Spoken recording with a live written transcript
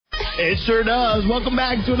It sure does. Welcome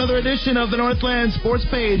back to another edition of the Northland Sports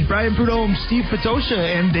Page. Brian Prudhomme, Steve Patosha,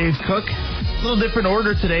 and Dave Cook. A little different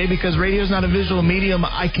order today because radio is not a visual medium.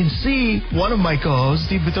 I can see one of my co-hosts,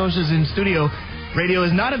 Steve Patosha, is in studio. Radio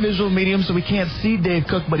is not a visual medium, so we can't see Dave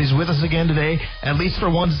Cook, but he's with us again today, at least for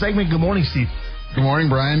one segment. Good morning, Steve. Good morning,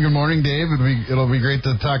 Brian. Good morning, Dave. It'll be great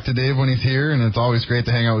to talk to Dave when he's here, and it's always great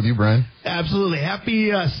to hang out with you, Brian. Absolutely.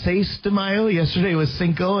 Happy 6 de Mayo. Yesterday was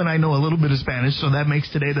Cinco, and I know a little bit of Spanish, so that makes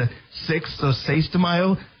today the 6th, so 6 de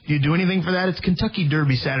Mayo. Do you do anything for that? It's Kentucky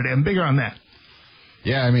Derby Saturday. I'm bigger on that.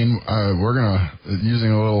 Yeah, I mean, we're going to,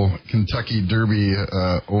 using a little Kentucky Derby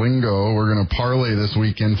lingo, we're going to parlay this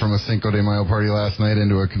weekend from a Cinco de Mayo party last night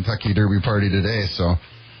into a Kentucky Derby party today, so...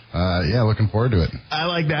 yeah, looking forward to it. I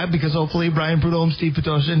like that because hopefully Brian Prudhomme, Steve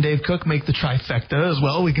Patosha, and Dave Cook make the trifecta as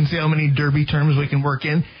well. We can see how many derby terms we can work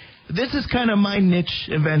in. This is kind of my niche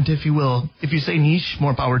event, if you will. If you say niche,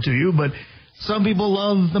 more power to you. But some people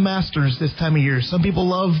love the Masters this time of year. Some people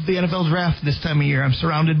love the NFL Draft this time of year. I'm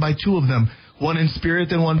surrounded by two of them, one in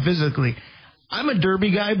spirit and one physically. I'm a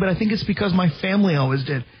derby guy, but I think it's because my family always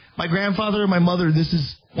did. My grandfather and my mother, this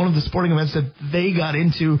is one of the sporting events that they got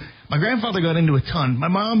into. My grandfather got into a ton. My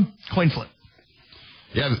mom, coin flip.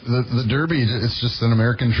 Yeah, the Derby, it's just an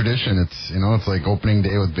American tradition. It's, it's like opening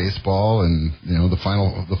day with baseball and, the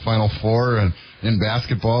final four, and in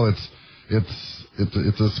basketball,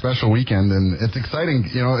 it's a special weekend, and it's exciting.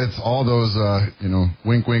 It's all those,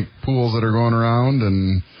 wink pools that are going around,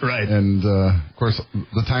 and right. And of course,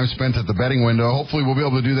 the time spent at the betting window. Hopefully, we'll be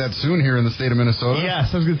able to do that soon here in the state of Minnesota.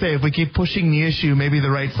 Yes, I was going to say, if we keep pushing the issue, maybe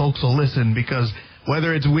the right folks will listen, because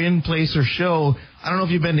whether it's win, place, or show, I don't know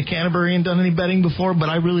if you've been to Canterbury and done any betting before, but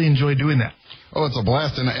I really enjoy doing that. Oh, it's a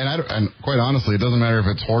blast, and quite honestly, it doesn't matter if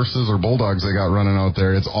it's horses or bulldogs they got running out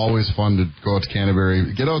there. It's always fun to go out to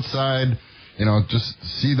Canterbury, get outside. Just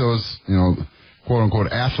see those,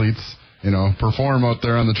 quote-unquote athletes, perform out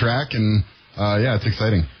there on the track, and, yeah, it's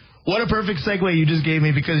exciting. What a perfect segue you just gave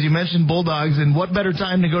me, because you mentioned Bulldogs, and what better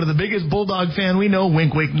time to go to the biggest Bulldog fan we know,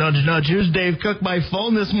 wink, wink, nudge, nudge. Here's Dave Cook by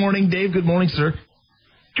phone this morning. Dave, good morning, sir.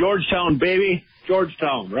 Georgetown, baby.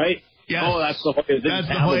 Georgetown, right? Yes. Oh, that's the Hoyas. That's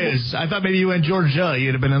the Hoyas. I thought maybe you went Georgia.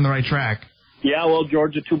 You'd have been on the right track. Yeah, well,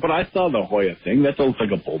 Georgia, too, but I saw the Hoya thing. That looks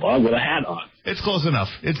like a bulldog with a hat on. It's close enough.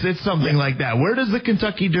 It's something like that. Where does the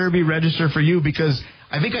Kentucky Derby register for you? Because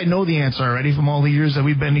I think I know the answer already from all the years that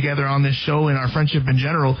we've been together on this show and our friendship in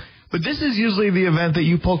general. But this is usually the event that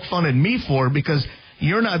you poke fun at me for, because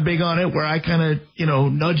you're not big on it, where I kind of,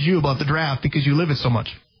 nudge you about the draft because you live it so much.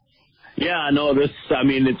 Yeah, no, it's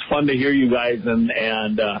fun to hear you guys and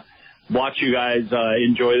watch you guys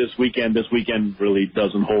enjoy this weekend. This weekend really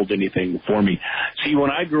doesn't hold anything for me. See,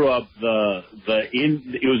 when I grew up, it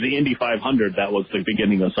was the Indy 500 that was the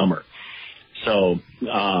beginning of summer. So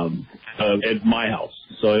at my house,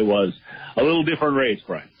 so it was a little different race,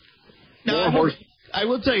 Brian. Now, I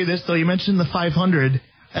will tell you this though. You mentioned the 500,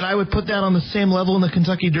 and I would put that on the same level in the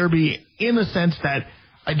Kentucky Derby, in the sense that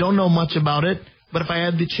I don't know much about it, but if I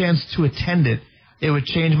had the chance to attend it, it would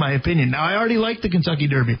change my opinion. Now, I already like the Kentucky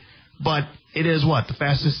Derby. But it is the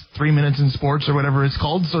fastest 3 minutes in sports or whatever it's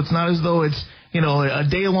called. So it's not as though it's, a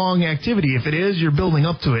day-long activity. If it is, you're building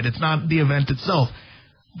up to it. It's not the event itself.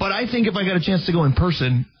 But I think if I got a chance to go in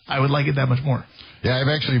person, I would like it that much more. Yeah, I've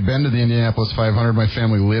actually been to the Indianapolis 500. My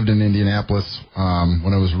family lived in Indianapolis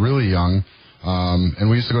when I was really young. And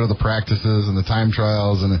we used to go to the practices and the time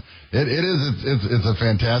trials, and it's a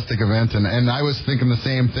fantastic event. And I was thinking the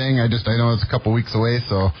same thing. I know it's a couple weeks away,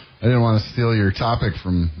 so I didn't want to steal your topic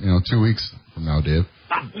from 2 weeks from now, Dave.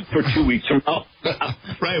 For 2 weeks from now.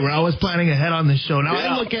 Right, we're always planning ahead on this show. Now,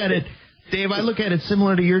 yeah. I look at it, Dave,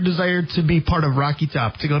 similar to your desire to be part of Rocky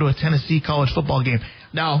Top, to go to a Tennessee college football game.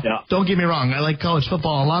 Now, Don't get me wrong, I like college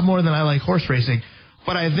football a lot more than I like horse racing.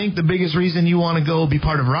 But I think the biggest reason you want to go be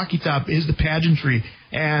part of Rocky Top is the pageantry,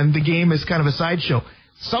 and the game is kind of a sideshow.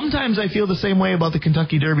 Sometimes I feel the same way about the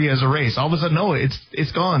Kentucky Derby as a race. All of a sudden, no,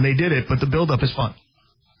 it's gone. They did it, but the build-up is fun.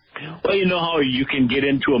 Well, you know how you can get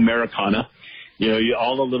into Americana,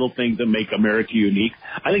 all the little things that make America unique.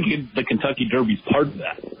 I think the Kentucky Derby's part of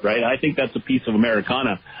that, right? I think that's a piece of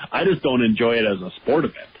Americana. I just don't enjoy it as a sport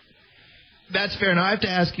event. That's fair. Now, I have to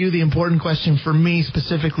ask you the important question for me,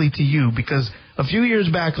 specifically to you, because a few years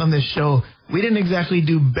back on this show, we didn't exactly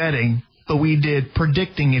do betting, but we did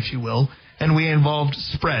predicting, if you will, and we involved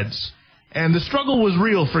spreads. And the struggle was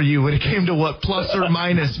real for you when it came to what plus or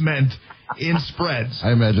minus meant in spreads.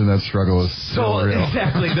 I imagine that struggle is so real.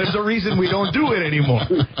 Exactly. There's a reason we don't do it anymore.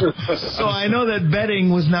 So I know that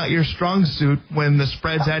betting was not your strong suit when the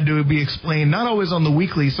spreads had to be explained, not always on the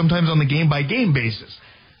weekly, sometimes on the game-by-game basis.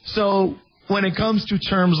 So when it comes to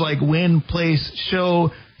terms like win, place,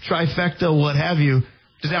 show, trifecta, what have you.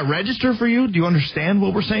 Does that register for you? Do you understand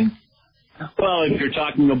what we're saying? Well, if you're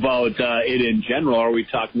talking about it in general, are we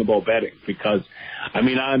talking about betting? Because, I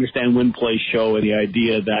understand win, play, show, and the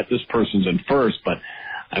idea that this person's in first, but,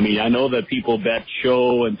 I know that people bet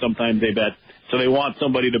show, and sometimes they bet, so they want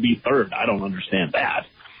somebody to be third. I don't understand that.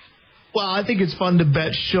 Well, I think it's fun to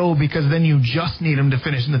bet show because then you just need them to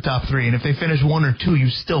finish in the top 3, and if they finish 1 or 2, you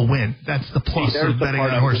still win. That's the plus of betting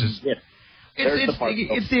on horses.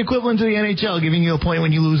 It's the equivalent to the NHL, giving you a point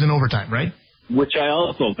when you lose in overtime, right? Which I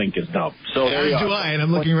also think is dumb. So as do I, and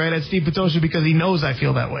I'm looking right at Steve Petosha because he knows I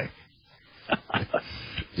feel that way.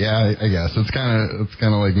 Yeah, I guess it's kind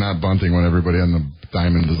of like not bunting when everybody on the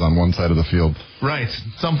diamond is on one side of the field. Right,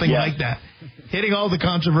 something like that. Hitting all the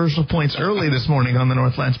controversial points early this morning on the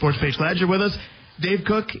Northland Sports page. Glad you're with us. Dave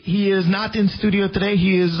Cook, he is not in studio today.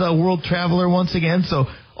 He is a world traveler once again, so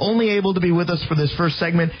only able to be with us for this first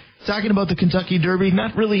segment. Talking about the Kentucky Derby,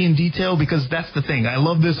 not really in detail because that's the thing. I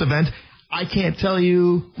love this event. I can't tell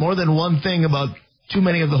you more than one thing about too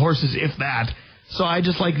many of the horses, if that. So I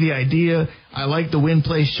just like the idea. I like the win,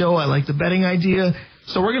 play, show. I like the betting idea.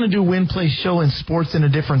 So we're going to do win, play, show in sports in a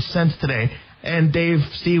different sense today. And Dave,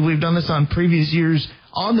 Steve, we've done this on previous years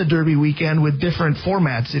on the Derby weekend with different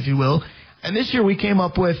formats, if you will. And this year we came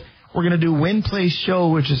up with, we're going to do win, play, show,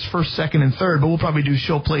 which is first, second, and third. But we'll probably do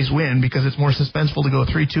show, place, win because it's more suspenseful to go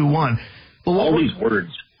 3, 2, 1. But all these words.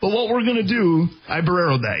 But what we're going to do, I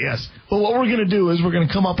Barreroed that, yes. But what we're going to do is we're going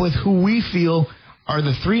to come up with who we feel are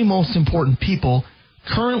the 3 most important people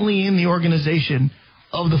currently in the organization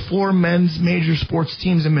of the 4 men's major sports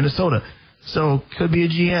teams in Minnesota. So could be a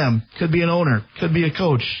GM, could be an owner, could be a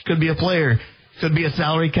coach, could be a player, could be a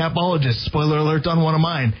salary capologist. Spoiler alert on one of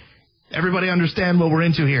mine. Everybody understand what we're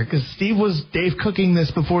into here because Steve was Dave cooking this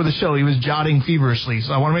before the show. He was jotting feverishly,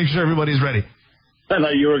 so I want to make sure everybody's ready. I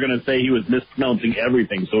thought you were going to say he was mispronouncing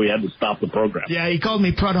everything, so he had to stop the program. Yeah, he called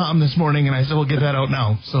me Prudhomme this morning, and I said, we'll get that out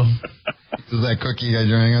now. So, is that Cookie guy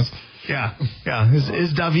joining us? Yeah.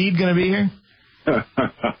 Is David going to be here?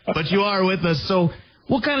 But you are with us, so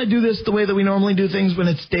we'll kind of do this the way that we normally do things when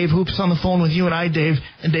it's Dave Hoops on the phone with you and I, Dave,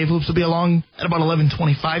 and Dave Hoops will be along at about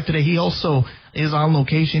 11:25 today. He also is on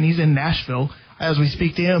location. He's in Nashville as we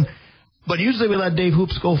speak to him. But usually we let Dave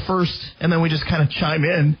Hoops go first, and then we just kind of chime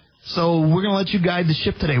in. So we're going to let you guide the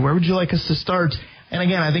ship today. Where would you like us to start? And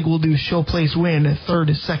again, I think we'll do show, place, win,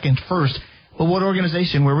 third, second, first. But what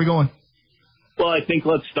organization? Where are we going? Well, I think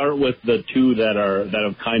let's start with the 2 that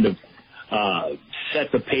have kind of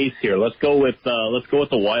set the pace here. Let's go with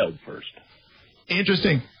the Wild first.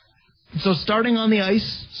 Interesting. So starting on the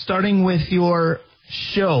ice, starting with your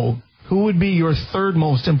show, who would be your 3rd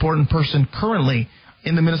most important person currently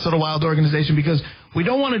in the Minnesota Wild organization? Because we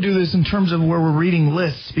don't want to do this in terms of where we're reading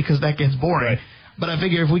lists because that gets boring. Right. But I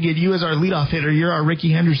figure if we get you as our leadoff hitter, you're our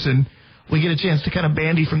Ricky Henderson, we get a chance to kind of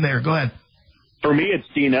bandy from there. Go ahead. For me, it's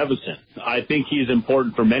Dean Evison. I think he's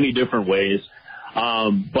important for many different ways.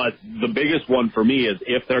 But the biggest one for me is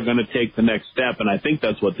if they're going to take the next step, and I think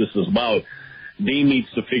that's what this is about, Dean needs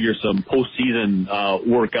to figure some postseason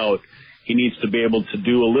work out. He needs to be able to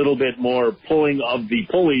do a little bit more pulling of the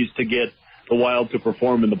pulleys to get the Wild to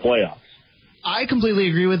perform in the playoffs. I completely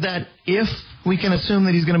agree with that if we can assume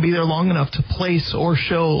that he's going to be there long enough to place or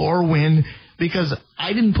show or win, because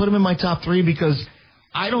I didn't put him in my top 3 because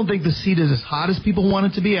I don't think the seat is as hot as people want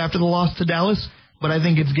it to be after the loss to Dallas, but I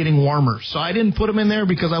think it's getting warmer. So I didn't put him in there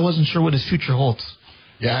because I wasn't sure what his future holds.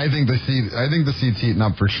 Yeah, I think the seat's heating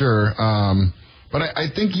up for sure. But I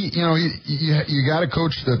think you got a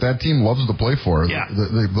coach that team loves to play for. Yeah.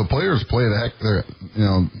 The players play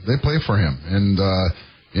they play for him. And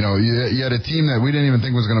you had a team that we didn't even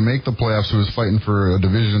think was going to make the playoffs who was fighting for a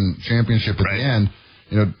division championship at the end.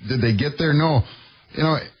 Did they get there? No.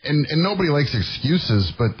 And nobody likes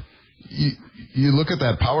excuses, but you look at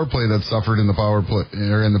that power play that suffered in the power play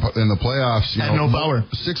or in the playoffs. No power.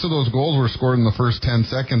 6 of those goals were scored in the first 10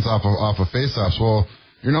 seconds off of faceoffs. Well,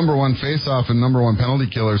 your number 1 faceoff and number 1 penalty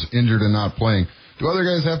killer's injured and not playing. Do other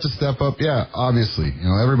guys have to step up? Yeah, obviously.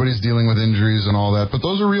 Everybody's dealing with injuries and all that, but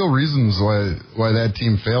those are real reasons why that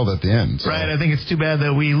team failed at the end. So. Right. I think it's too bad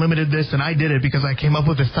that we limited this, and I did it because I came up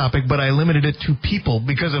with this topic, but I limited it to people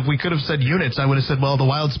because if we could have said units, I would have said, well, the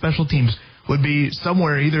Wild special teams would be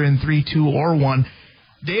somewhere either in 3, 2, or 1.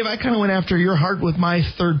 Dave, I kind of went after your heart with my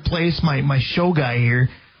 3rd place, my show guy here.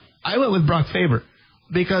 I went with Brock Faber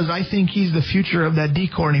because I think he's the future of that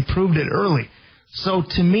decor, and he proved it early. So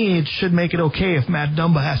to me, it should make it okay if Matt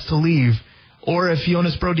Dumba has to leave or if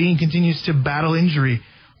Jonas Brodin continues to battle injury,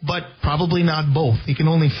 but probably not both. He can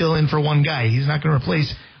only fill in for one guy. He's not going to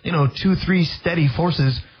replace, 2, 3 steady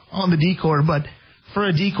forces on the decor. But for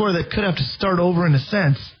a decor that could have to start over in a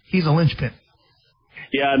sense, he's a linchpin.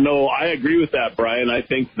 Yeah, no, I agree with that, Brian. I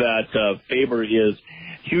think that Faber is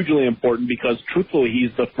hugely important because, truthfully,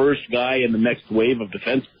 he's the first guy in the next wave of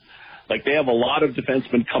defensemen. Like, they have a lot of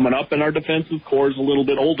defensemen coming up, and our defensive core is a little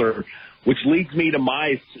bit older, which leads me to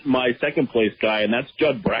my second-place guy, and that's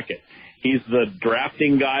Judd Brackett. He's the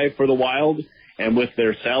drafting guy for the Wild, and with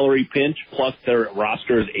their salary pinch, plus their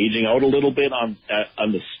roster is aging out a little bit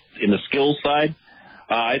in the skills side,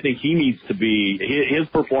 I think he needs to be – his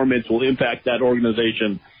performance will impact that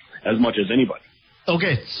organization as much as anybody.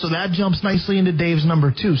 Okay, so that jumps nicely into Dave's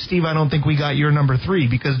number 2. Steve, I don't think we got your number 3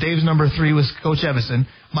 because Dave's number 3 was Coach Evison.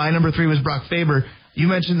 My number 3 was Brock Faber. You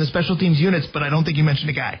mentioned the special teams units, but I don't think you mentioned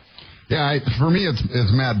a guy. Yeah, for me,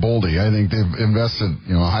 it's Matt Boldy. I think they've invested,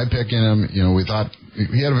 a high pick in him. We thought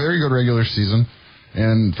he had a very good regular season,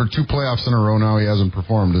 and for 2 playoffs in a row now, he hasn't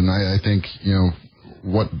performed. And I think,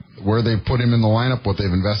 where they put him in the lineup, what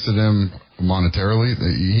they've invested in him monetarily,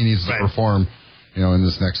 he needs to perform, in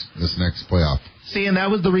this next playoff. See, and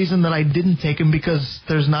that was the reason that I didn't take him because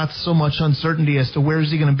there's not so much uncertainty as to where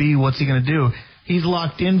is he going to be, what's he going to do. He's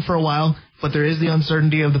locked in for a while, but there is the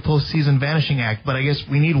uncertainty of the postseason vanishing act. But I guess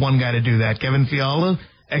we need one guy to do that. Kevin Fiala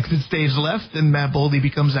exits stage left, and Matt Boldy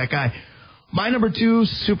becomes that guy. My number 2,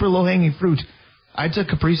 super low-hanging fruit. I took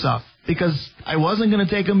Kaprizov because I wasn't going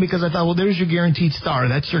to take him because I thought, well, there's your guaranteed star.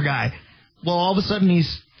 That's your guy. Well, all of a sudden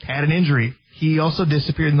he's had an injury. He also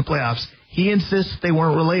disappeared in the playoffs. He insists they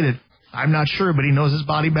weren't related. I'm not sure, but he knows his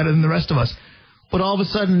body better than the rest of us. But all of a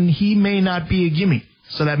sudden, he may not be a gimme.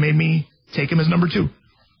 So that made me take him as number 2.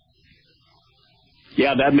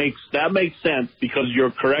 Yeah, that makes sense because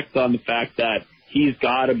you're correct on the fact that he's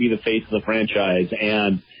got to be the face of the franchise.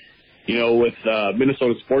 And, with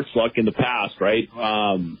Minnesota sports luck in the past, right,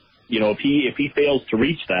 if he fails to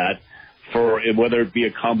reach that, for whether it be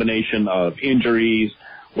a combination of injuries,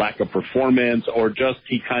 lack of performance, or just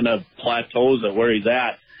he kind of plateaus at where he's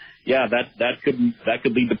at, yeah, that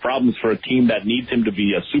could lead to problems for a team that needs him to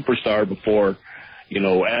be a superstar before,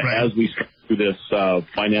 as we start through this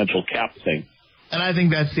financial cap thing. And I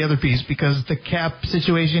think that's the other piece because the cap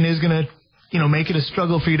situation is going to, make it a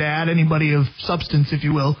struggle for you to add anybody of substance, if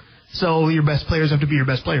you will. So your best players have to be your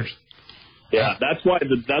best players. Yeah, that's why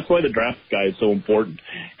the draft guy is so important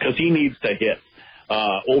because he needs to hit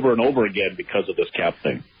over and over again because of this cap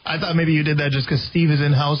thing. I thought maybe you did that just because Steve is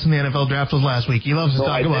in-house and the NFL draft was last week. He loves to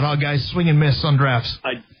talk about how guys swing and miss on drafts.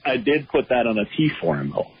 I did put that on a tee for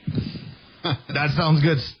him, though. That sounds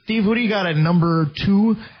good. Steve, who do you got at number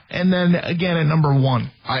 2 and then again at number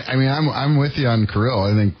 1? I'm with you on Kirill.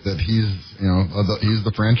 I think that he's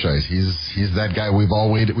the franchise. He's that guy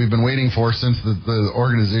we've been waiting for since the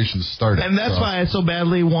organization started. And that's why I so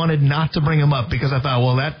badly wanted not to bring him up because I thought,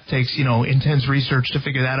 well, that takes, intense research to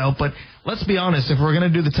figure that out. But let's be honest, if we're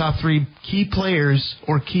going to do the top 3 key players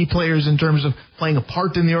in terms of playing a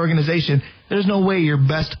part in the organization, there's no way your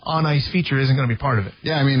best on-ice feature isn't going to be part of it.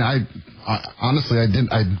 Yeah, I honestly,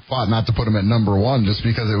 I fought not to put him at number 1 just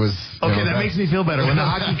because it was... Okay, that makes me feel better. When the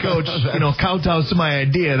hockey coach, kowtows to my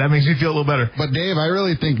idea, that makes me feel a little better. But Dave, I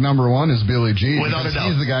really think number 1 is Billy G. Without a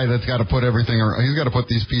doubt. He's the guy that's got to put everything, he's got to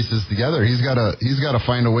put these pieces together. He's got to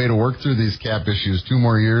find a way to work through these cap issues. 2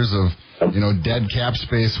 more years of, dead cap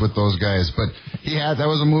space with those guys. But that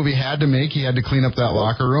was a move he had to make. He had to clean up that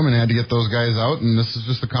locker room and had to get those guys out. And this is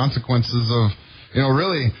just the consequences of,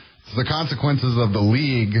 really, it's the consequences of the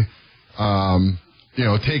league,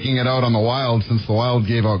 taking it out on the Wild since the Wild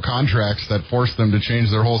gave out contracts that forced them to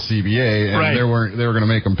change their whole CBA, and right. they were going to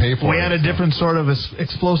make them pay for it. We had a different sort of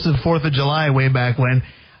explosive 4th of July way back when.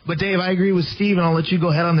 But, Dave, I agree with Steve, and I'll let you go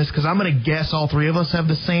ahead on this because I'm going to guess all 3 of us have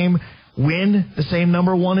the same win, the same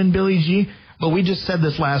number 1 in Billy G. But we just said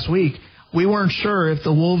this last week. We weren't sure if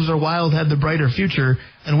the Wolves or Wild had the brighter future,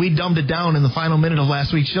 and we dumbed it down in the final minute of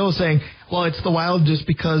last week's show saying, well, it's the Wild just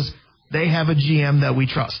because they have a GM that we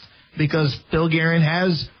trust. Because Bill Guerin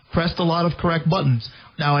has pressed a lot of correct buttons.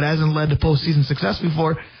 Now, it hasn't led to postseason success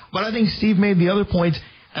before, but I think Steve made the other point,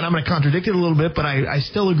 and I'm going to contradict it a little bit, but I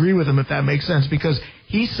still agree with him if that makes sense, because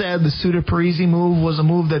he said the Suter Parisi move was a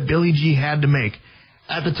move that Billy G had to make.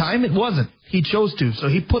 At the time, it wasn't. He chose to, so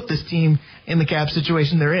he put this team in the cap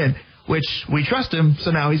situation they're in, which we trust him,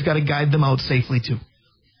 so now he's got to guide them out safely, too.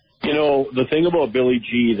 The thing about Billy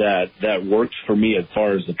G that works for me as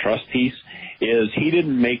far as the trust piece is he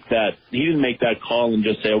didn't make that call and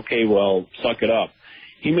just say, okay, well, suck it up.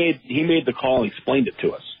 He made the call and explained it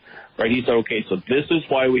to us, right? He said, okay, so this is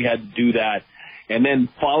why we had to do that, and then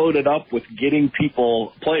followed it up with getting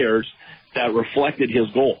players that reflected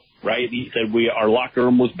his goal, right? He said our locker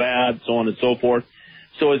room was bad, so on and so forth.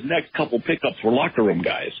 So his next couple pickups were locker room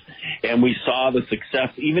guys. And we saw the success,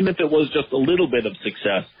 even if it was just a little bit of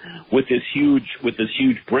success, with this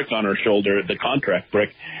huge brick on our shoulder, the contract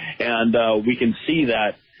brick. And we can see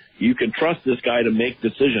that you can trust this guy to make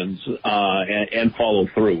decisions and follow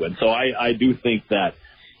through. And so I do think that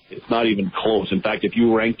it's not even close. In fact, if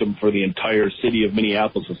you ranked him for the entire city of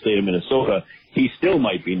Minneapolis and state of Minnesota, he still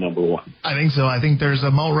might be number one. I think so. I think there's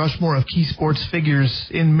a Mount Rushmore of key sports figures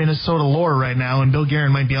in Minnesota lore right now, and Bill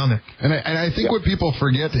Guerin might be on there. And I think what people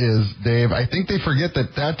forget is, Dave, I think they forget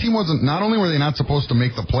that team wasn't, not only were they not supposed to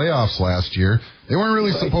make the playoffs last year, they weren't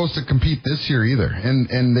really supposed to compete this year either.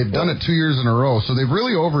 And they've done it 2 years in a row, so they've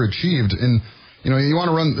really overachieved. And you know, you want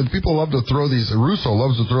to run, people love to throw these, Russo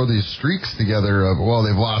loves to throw these streaks together of, well,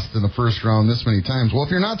 they've lost in the first round this many times. Well, if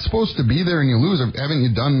you're not supposed to be there and you lose,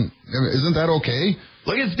 isn't that okay?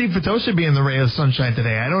 Look at Steve Petosha being the ray of sunshine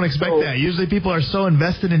today. I don't expect that. Usually people are so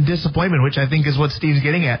invested in disappointment, which I think is what Steve's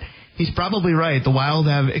getting at. He's probably right. The Wild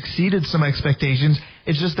have exceeded some expectations.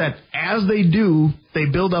 It's just that as they do, they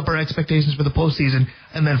build up our expectations for the postseason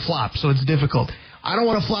and then flop, so it's difficult. I don't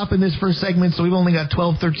want to flop in this first segment, so we've only got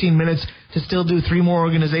 12, 13 minutes to still do 3 more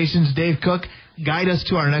organizations. Dave Cook, guide us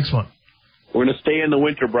to our next one. We're going to stay in the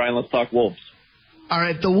winter, Brian. Let's talk Wolves. All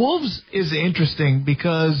right, the Wolves is interesting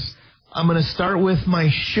because I'm going to start with my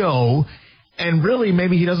show, and really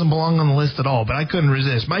maybe he doesn't belong on the list at all, but I couldn't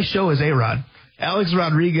resist. My show is A-Rod. Alex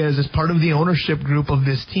Rodriguez is part of the ownership group of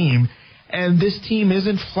this team, and this team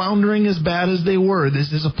isn't floundering as bad as they were.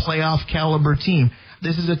 This is a playoff caliber team.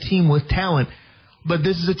 This is a team with talent. But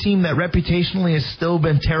this is a team that reputationally has still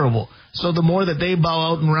been terrible. So the more that they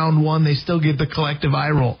bow out in round one, they still get the collective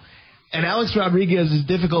eye roll. And Alex Rodriguez is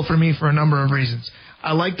difficult for me for a number of reasons.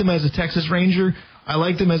 I liked him as a Texas Ranger. I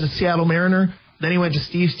liked him as a Seattle Mariner. Then he went to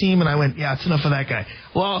Steve's team, and I went, yeah, it's enough of that guy.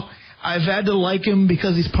 Well, I've had to like him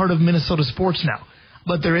because he's part of Minnesota sports now.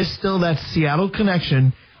 But there is still that Seattle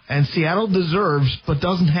connection, and Seattle deserves but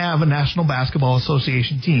doesn't have a National Basketball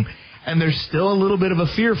Association team. And there's still a little bit of a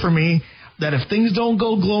fear for me that if things don't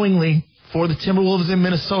go glowingly for the Timberwolves in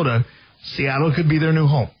Minnesota, Seattle could be their new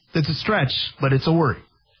home. It's a stretch, but it's a worry.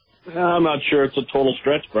 I'm not sure it's a total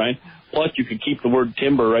stretch, Brian. Plus, you could keep the word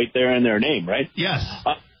Timber right there in their name, right? Yes.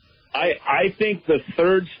 I think the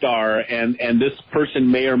third star, and this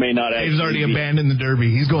person may or may not actually He's already abandoned the Derby.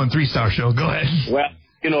 He's going 3-star show. Go ahead. Well,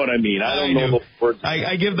 you know what I mean. I don't know the words.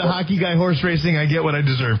 I give the hockey guy horse racing. I get what I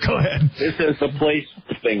deserve. Go ahead. This is the place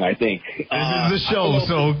thing, I think. This is the show,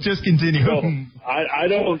 so just continue. So, I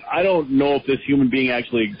don't know if this human being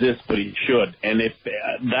actually exists, but he should. And if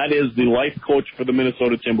that is the life coach for the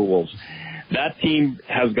Minnesota Timberwolves. That team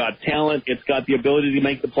has got talent. It's got the ability to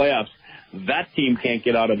make the playoffs. That team can't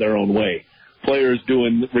get out of their own way. Players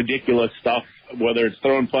doing ridiculous stuff, whether it's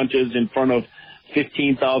throwing punches in front of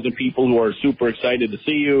 15,000 people who are super excited to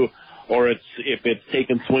see you, or if it's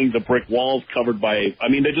taking swings at brick walls covered by,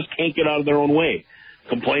 they just can't get out of their own way.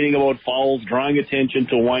 Complaining about fouls, drawing attention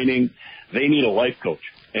to whining. They need a life coach.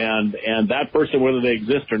 And that person, whether they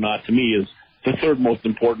exist or not, to me is the third most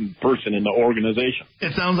important person in the organization.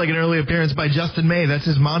 It sounds like an early appearance by Justin May. That's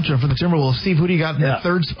his mantra for the Timberwolves. Steve, who do you got in the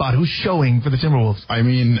third spot? Who's showing for the Timberwolves?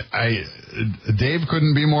 Dave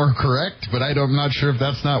couldn't be more correct, but I'm not sure if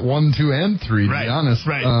that's not 1, 2, and 3, to be honest.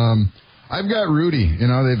 Right. I've got Rudy. You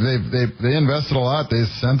know, they invested a lot. They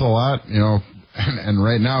sent a lot, you know, and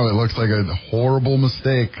right now it looks like a horrible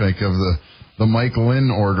mistake, like of the Mike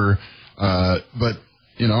Lynn order. But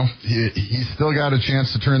you know, he's still got a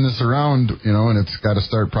chance to turn this around, you know, and it's got to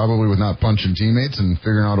start probably with not punching teammates and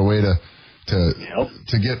figuring out a way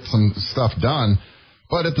to get some stuff done.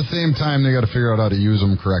 But at the same time, they got to figure out how to use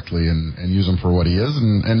him correctly and use him for what he is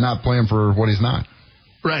and not play him for what he's not.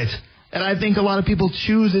 Right. And I think a lot of people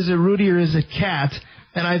choose, is it Rudy or is it Cat?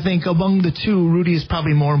 And I think among the two, Rudy is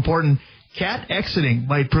probably more important. Cat exiting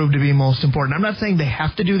might prove to be most important. I'm not saying they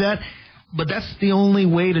have to do that, but that's the only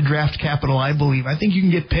way to draft capital, I believe. I think you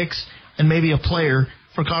can get picks and maybe a player.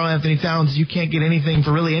 For Karl Anthony Towns, you can't get anything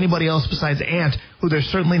for really anybody else besides Ant, who they're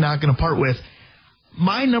certainly not going to part with.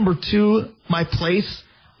 My number 2, my place,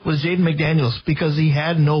 was Jaden McDaniels, because he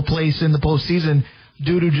had no place in the postseason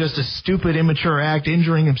due to just a stupid, immature act,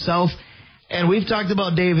 injuring himself. And we've talked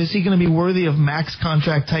about, Dave, is he going to be worthy of max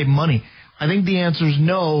contract type money? I think the answer is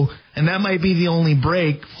no, and that might be the only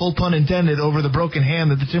break, full pun intended, over the broken hand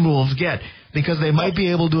that the Timberwolves get, because they might be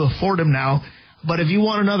able to afford him now. But if you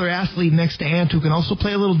want another athlete next to Ant who can also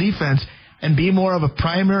play a little defense and be more of a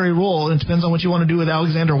primary role, and it depends on what you want to do with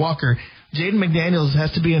Alexander Walker, Jaden McDaniels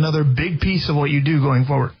has to be another big piece of what you do going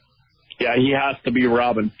forward. Yeah, he has to be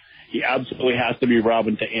Robin. He absolutely has to be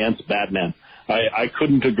Robin to Ant's Batman. I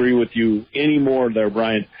couldn't agree with you any more there,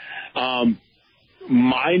 Brian.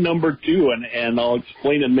 My number 2, and I'll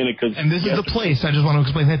explain in a minute. And this is the place. I just want to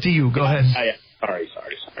explain that to you. Go ahead. Sorry.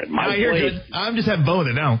 My you're good. I'm just having fun with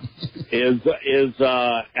it now. Is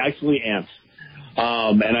actually Ant.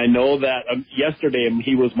 And I know that yesterday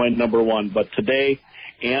he was my number 1, but today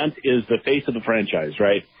Ant is the face of the franchise,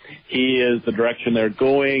 right? He is the direction they're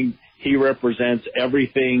going. He represents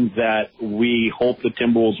everything that we hope the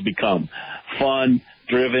Timberwolves become. Fun,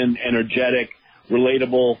 driven, energetic,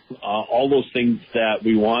 relatable, all those things that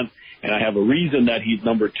we want. And I have a reason that he's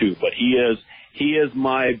number 2, but he is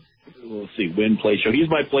my, win, play, show. He's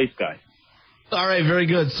my place guy. All right, very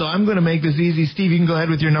good. So I'm going to make this easy. Steve, you can go ahead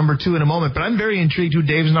with your number 2 in a moment, but I'm very intrigued who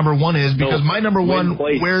Dave's number 1 is because my number 1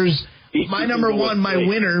 wears my number 1, my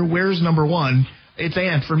winner wears number 1. It's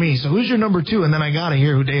Ant for me. So who's your number 2? And then I got to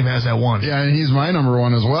hear who Dave has at 1. Yeah, and he's my number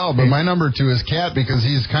 1 as well. But my number 2 is Cat because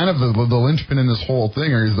he's kind of the linchpin in this whole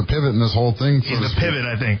thing, or he's the pivot in this whole thing. He's the pivot,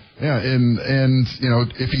 I think. Yeah, and you know,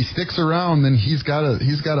 if he sticks around, then he's got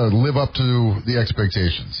to live up to the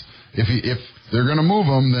expectations. If they're going to move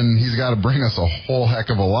him, then he's got to bring us a whole heck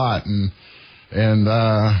of a lot. And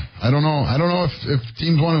I don't know if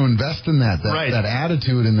teams want to invest in that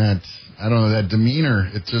attitude and that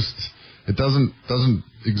demeanor. It doesn't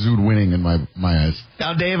exude winning in my eyes.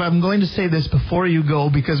 Now, Dave, I'm going to say this before you go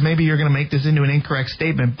because maybe you're going to make this into an incorrect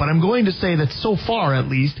statement, but I'm going to say that so far, at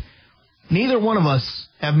least, neither one of us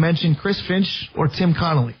have mentioned Chris Finch or Tim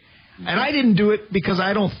Connolly. And I didn't do it because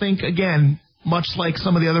I don't think, again, much like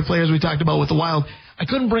some of the other players we talked about with the Wild, I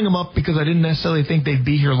couldn't bring them up because I didn't necessarily think they'd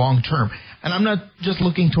be here long term. And I'm not just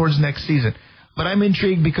looking towards next season. But I'm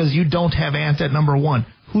intrigued because you don't have Ant at number 1.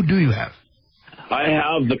 Who do you have? I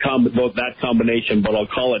have that combination, but I'll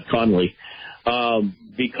call it Conley.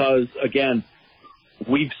 Because, again,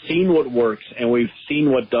 we've seen what works and we've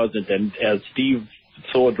seen what doesn't. And as Steve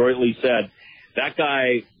so adroitly said, that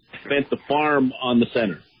guy spent the farm on the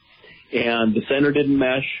center. And the center didn't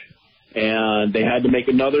mesh. And they had to make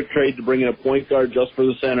another trade to bring in a point guard just for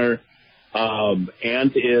the center.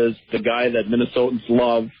 Ant is the guy that Minnesotans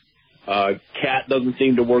love. Cat doesn't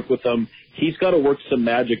seem to work with them. He's got to work some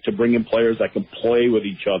magic to bring in players that can play with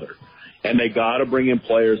each other. And they got to bring in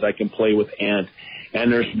players that can play with Ant.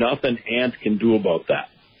 And there's nothing Ant can do about that.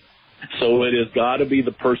 So it has got to be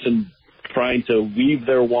the person trying to weave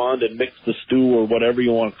their wand and mix the stew or whatever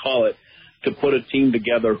you want to call it to put a team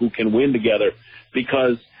together who can win together.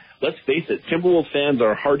 Because let's face it, Timberwolves fans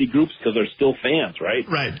are hardy groups because they're still fans, right?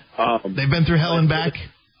 Right. They've been through hell and back.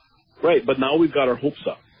 Right, but now we've got our hopes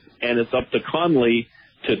up. And it's up to Conley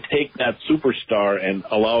to take that superstar and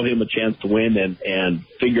allow him a chance to win and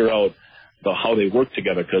figure out how they work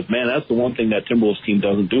together. Because, man, that's the one thing that Timberwolves team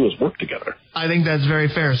doesn't do is work together. I think that's very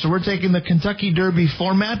fair. So we're taking the Kentucky Derby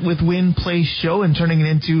format with win, play, show and turning it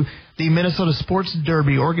into the Minnesota Sports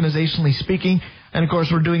Derby, organizationally speaking. And, of course,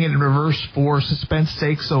 we're doing it in reverse for suspense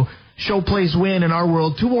sake. So show, plays, win in our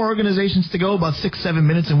world. 2 more organizations to go, about 6-7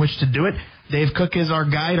 minutes in which to do it. Dave Cook is our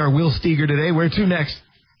guide, our Will Steger today. Where to next?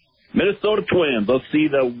 Minnesota Twins. Let's see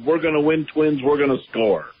the we're going to win Twins, we're going to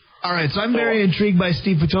score. All right, so I'm very intrigued by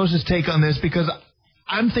Steve Petos's take on this because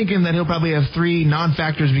I'm thinking that he'll probably have 3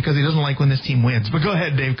 non-factors because he doesn't like when this team wins. But go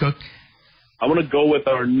ahead, Dave Cook. I want to go with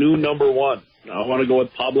our new number 1. I want to go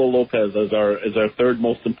with Pablo Lopez as our third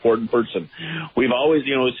most important person. We've always,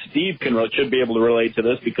 Steve should be able to relate to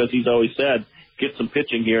this because he's always said, get some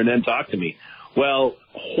pitching here and then talk to me. Well,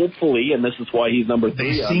 hopefully, and this is why he's number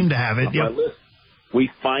 3. They seem to have it, yep. We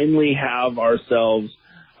finally have ourselves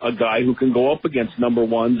a guy who can go up against number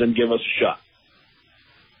 1s and give us a shot.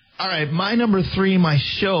 All right, my number 3, my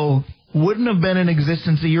show, wouldn't have been in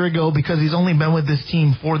existence a year ago because he's only been with this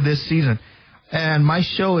team for this season. And my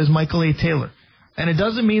show is Michael A. Taylor. And it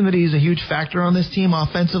doesn't mean that he's a huge factor on this team.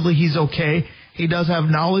 Offensively, he's okay. He does have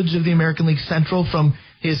knowledge of the American League Central from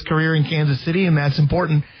his career in Kansas City, and that's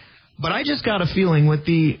important. But I just got a feeling with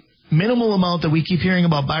the minimal amount that we keep hearing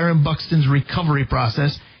about Byron Buxton's recovery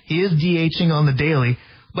process, he is DHing on the daily,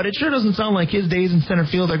 but it sure doesn't sound like his days in center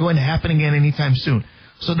field are going to happen again anytime soon.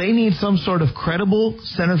 So they need some sort of credible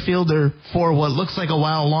center fielder for what looks like a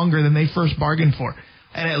while longer than they first bargained for.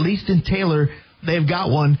 And at least in Taylor, they've got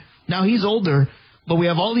one. Now, he's older, but we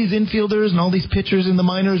have all these infielders and all these pitchers in the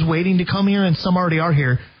minors waiting to come here, and some already are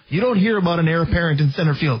here. You don't hear about an heir apparent in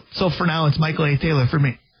center field. So for now, it's Michael A. Taylor for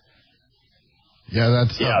me. Yeah,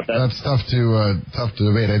 that's tough to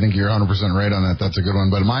debate. I think you're 100% right on that. That's a good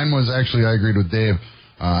one. But mine was actually, I agreed with Dave.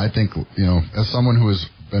 I think, as someone who has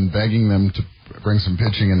been begging them to bring some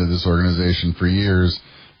pitching into this organization for years,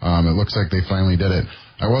 it looks like they finally did it.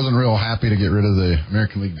 I wasn't real happy to get rid of the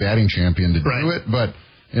American League batting champion to do it, but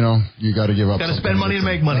you got to give up. Got to spend money to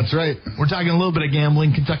make money. That's right. We're talking a little bit of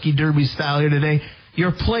gambling, Kentucky Derby style here today.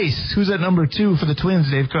 Your place, who's at number 2 for the Twins,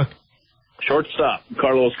 Dave Cook? Shortstop,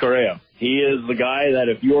 Carlos Correa. He is the guy that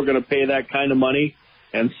if you're going to pay that kind of money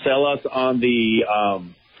and sell us on the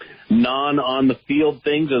non-on-the-field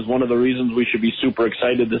things as one of the reasons we should be super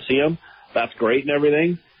excited to see him, that's great and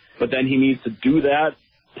everything. But then he needs to do that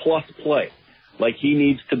plus play. Like, he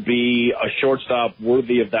needs to be a shortstop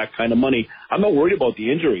worthy of that kind of money. I'm not worried about the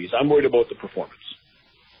injuries. I'm worried about the performance.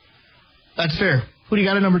 That's fair. Who do you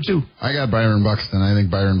got at number 2? I got Byron Buxton. I think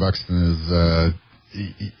Byron Buxton is,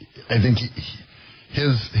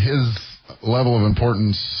 his level of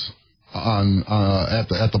importance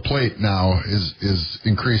at the plate now is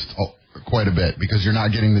increased quite a bit because you're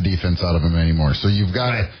not getting the defense out of him anymore. So you've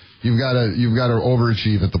got to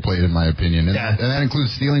overachieve at the plate, in my opinion, and that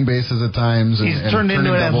includes stealing bases at times. He's turned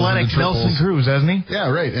into an athletic Nelson Cruz, hasn't he? Yeah,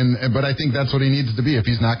 right. But I think that's what he needs to be. If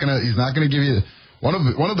he's not gonna give you one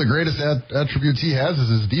of the greatest attributes he has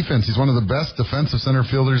is his defense. He's one of the best defensive center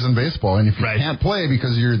fielders in baseball. And if you can't play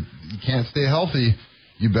because you can't stay healthy,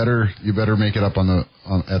 you better make it up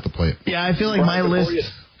at the plate. Yeah, I feel like my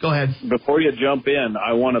list. Go ahead. Before you jump in,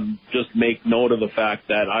 I want to just make note of the fact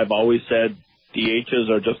that I've always said DHs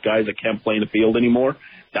are just guys that can't play in the field anymore.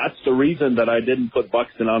 That's the reason that I didn't put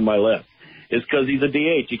Buxton on my list. It's because he's a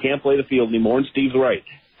DH. He can't play the field anymore, and Steve's right.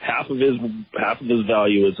 Half of his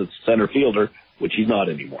value is a center fielder, which he's not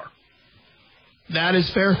anymore. That is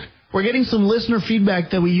fair. We're getting some listener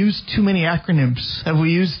feedback that we use too many acronyms. Have we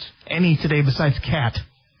used any today besides CAT?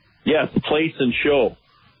 Yes, place and show.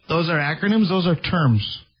 Those are acronyms? Those are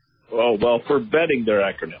terms? Oh, well, for betting, they're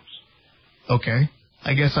acronyms. Okay.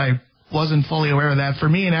 I guess I wasn't fully aware of that. For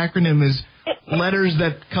me, an acronym is letters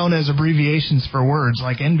that count as abbreviations for words,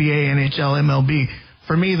 like NBA, NHL, MLB.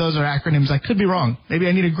 For me, those are acronyms. I could be wrong. Maybe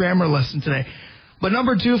I need a grammar lesson today. But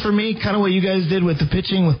number 2 for me, kind of what you guys did with the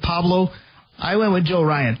pitching with Pablo, I went with Joe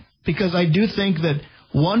Ryan because I do think that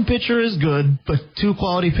one pitcher is good, but 2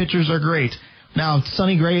 quality pitchers are great. Now,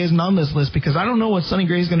 Sonny Gray isn't on this list because I don't know what Sonny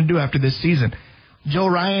Gray is going to do after this season. Joe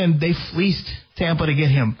Ryan, they fleeced Tampa to get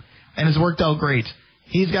him, and it's worked out great.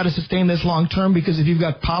 He's got to sustain this long term because if you've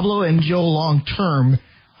got Pablo and Joe long term,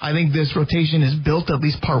 I think this rotation is built at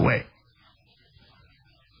least part way.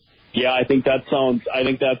 Yeah, I think that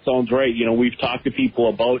sounds right. We've talked to people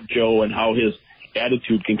about Joe and how his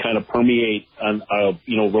attitude can kind of permeate and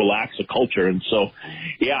relax a culture. And so,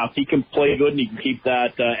 yeah, if he can play good and he can keep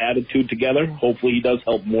that attitude together, hopefully he does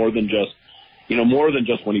help more than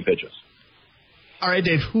just when he pitches. All right,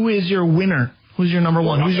 Dave, who is your winner? Who's your number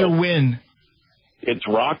 1? Who's your win? It's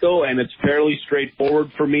Rocco, and it's fairly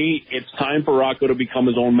straightforward for me. It's time for Rocco to become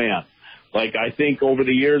his own man. Like, I think over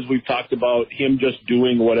the years we've talked about him just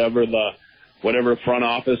doing whatever front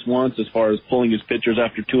office wants as far as pulling his pitchers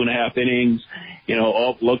after 2.5 innings.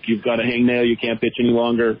 Oh, look, you've got a hangnail, you can't pitch any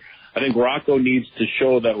longer. I think Rocco needs to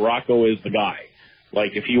show that Rocco is the guy.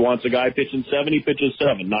 Like, if he wants a guy pitching 7, he pitches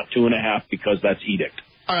 7, not 2.5 because that's edict.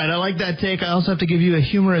 All right, I like that take. I also have to give you a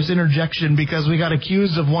humorous interjection because we got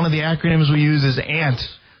accused of one of the acronyms we use is ANT.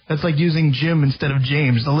 That's like using Jim instead of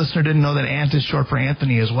James. The listener didn't know that ANT is short for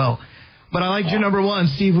Anthony as well. But I liked your number 1.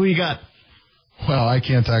 Steve, who you got? Well, I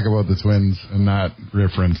can't talk about the Twins and not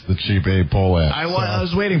reference the cheap A poll-at. I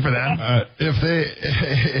was waiting for that.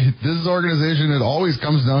 This organization, it always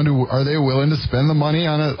comes down to, are they willing to spend the money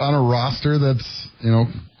on a roster that's,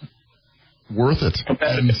 worth it?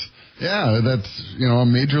 And, yeah, that's, a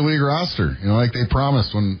major league roster, like they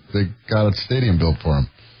promised when they got a stadium built for them.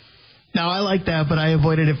 Now, I like that, but I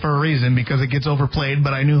avoided it for a reason because it gets overplayed,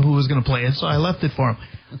 but I knew who was going to play it, so I left it for him.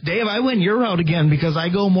 Dave, I went your route again because I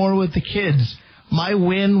go more with the kids. My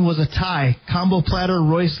win was a tie. Combo platter,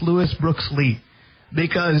 Royce Lewis, Brooks Lee.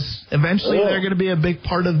 Because eventually they're going to be a big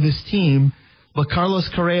part of this team, but Carlos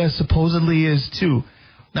Correa supposedly is too.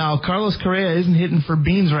 Now, Carlos Correa isn't hitting for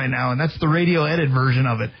beans right now, and that's the radio edit version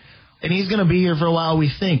of it. And he's going to be here for a while, we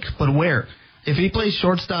think, but where? If he plays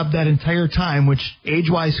shortstop that entire time, which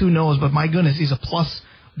age-wise, who knows, but my goodness, he's a plus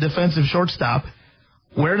defensive shortstop,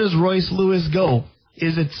 where does Royce Lewis go?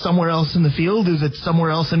 Is it somewhere else in the field? Is it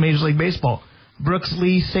somewhere else in Major League Baseball? Brooks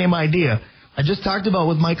Lee, same idea. I just talked about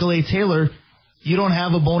with Michael A. Taylor, you don't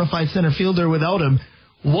have a bona fide center fielder without him.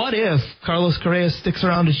 What if Carlos Correa sticks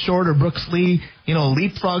around as short or Brooks Lee,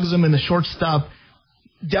 leapfrogs him in the shortstop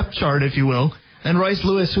depth chart, if you will, and Royce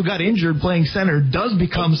Lewis, who got injured playing center, does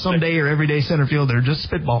become someday your everyday center fielder, just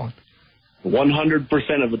spitballing.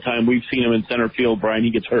 100% of the time we've seen him in center field, Brian, he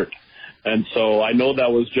gets hurt. And so I know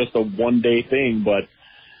that was just a one-day thing, but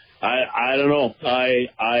I don't know.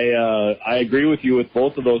 I agree with you with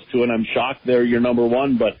both of those two, and I'm shocked they're your number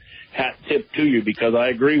 1. But hat tip to you, because I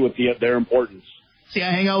agree with their importance. See, I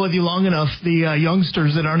hang out with you long enough. The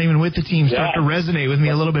youngsters that aren't even with the team start to resonate with me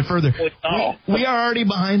a little bit further. We are already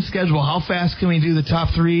behind schedule. How fast can we do the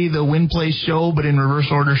top three, the win, place, show, but in reverse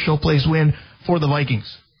order, show, place, win for the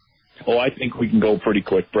Vikings? Oh, I think we can go pretty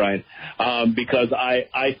quick, Brian, because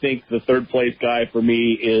I think the third place guy for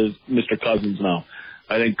me is Mr. Cousins now.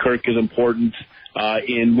 I think Kirk is important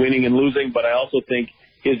in winning and losing, but I also think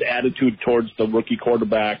his attitude towards the rookie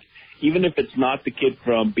quarterback, even if it's not the kid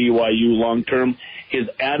from BYU long-term, his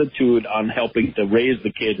attitude on helping to raise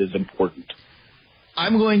the kid is important.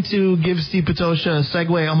 I'm going to give Steve Patosha a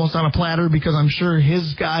segue almost on a platter, because I'm sure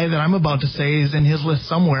his guy that I'm about to say is in his list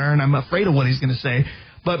somewhere, and I'm afraid of what he's going to say.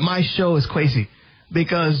 But my show is Kwesi,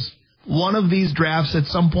 because one of these drafts at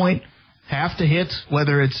some point have to hit,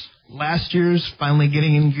 whether it's last year's finally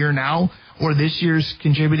getting in gear now, or this year's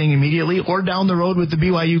contributing immediately, or down the road with the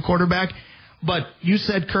BYU quarterback. But you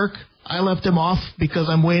said Kirk. I left him off because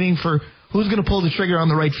I'm waiting for who's going to pull the trigger on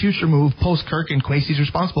the right future move post-Kirk, and Kwesi's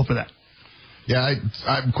responsible for that. Yeah,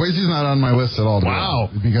 Kwesi's not on my list at all. Wow.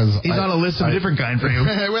 Because he's on a list of a different kind for you.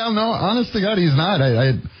 Well, no, honest to God, he's not.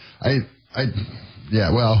 My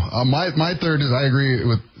third is I agree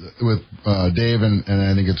with Dave, and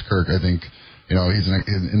I think it's Kirk. I think, he's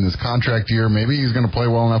in this contract year. Maybe he's going to play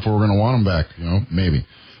well enough where we're going to want him back, maybe.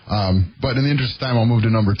 But in the interest of time, I'll move to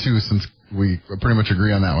number 2 since we pretty much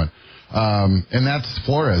agree on that one. And that's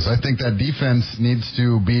Flores. I think that defense needs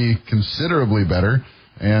to be considerably better,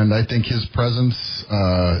 and I think his presence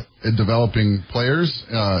in developing players,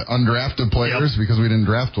 undrafted players, because we didn't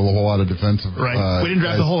draft a whole lot of defensive. Right. We didn't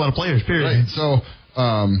draft a whole lot of players, period. Right. So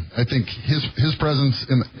I think his presence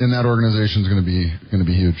in that organization is going to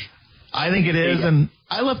be huge. I think it is, and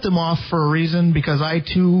I left him off for a reason, because I,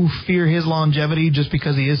 too, fear his longevity just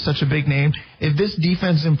because he is such a big name. If this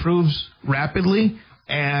defense improves rapidly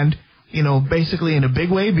and, basically in a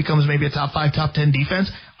big way becomes maybe a top 5, top 10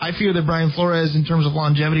 defense, I fear that Brian Flores, in terms of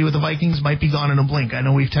longevity with the Vikings, might be gone in a blink. I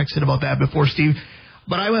know we've texted about that before, Steve,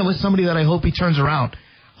 but I went with somebody that I hope he turns around.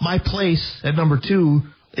 My place at number 2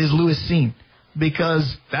 is Louis Cine,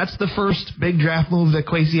 because that's the first big draft move that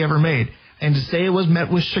Kwesi ever made. And to say it was met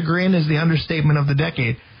with chagrin is the understatement of the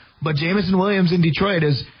decade. But Jameson Williams in Detroit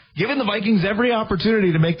has given the Vikings every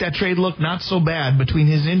opportunity to make that trade look not so bad, between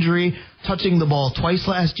his injury, touching the ball twice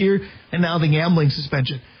last year, and now the gambling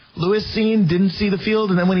suspension. Louis Cine didn't see the field,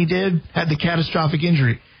 and then when he did, had the catastrophic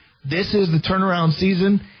injury. This is the turnaround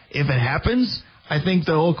season. If it happens, I think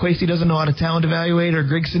the old Kwesi doesn't know how to talent evaluate, or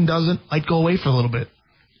Grigson doesn't, might go away for a little bit.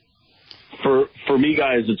 For me,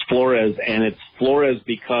 guys, it's Flores, and it's Flores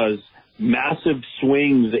because massive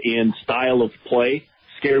swings in style of play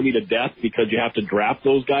scare me to death, because you have to draft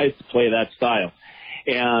those guys to play that style.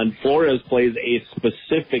 And Flores plays a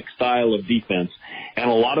specific style of defense, and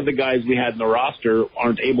a lot of the guys we had in the roster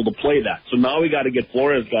aren't able to play that. So now we got to get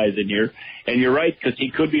Flores guys in here, and you're right, because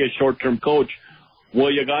he could be a short-term coach.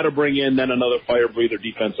 Well, you got to bring in then another fire-breather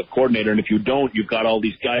defensive coordinator, and if you don't, you've got all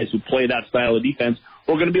these guys who play that style of defense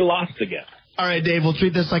who are going to be lost again. All right, Dave, we'll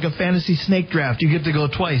treat this like a fantasy snake draft. You get to go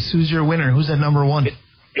twice. Who's your winner? Who's at number 1?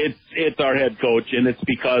 It's our head coach, and it's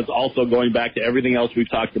because also going back to everything else we've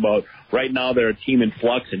talked about, right now they're a team in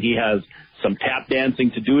flux, and he has some tap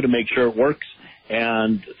dancing to do to make sure it works,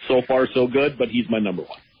 and so far so good, but he's my number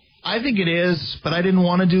 1. I think it is, but I didn't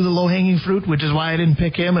want to do the low-hanging fruit, which is why I didn't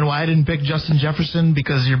pick him and why I didn't pick Justin Jefferson,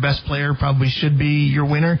 because your best player probably should be your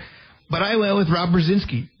winner. But I went with Rob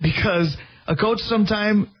Brzezinski, because a coach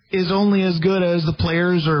sometime is only as good as the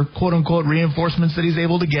players or quote-unquote reinforcements that he's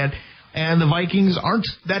able to get. And the Vikings aren't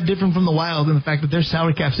that different from the Wild in the fact that their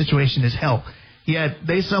salary cap situation is hell. Yet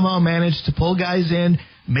they somehow managed to pull guys in,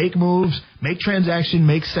 make moves, make transaction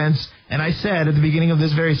make sense. And I said at the beginning of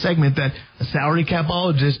this very segment that a salary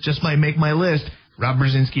capologist just might make my list. Rob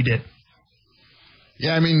Brzezinski did.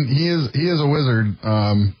 Yeah, I mean, he is a wizard.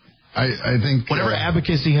 I think whatever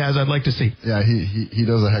abacus he has, I'd like to see. Yeah, he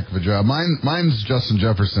does a heck of a job. Mine's Justin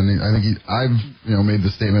Jefferson. I think I've made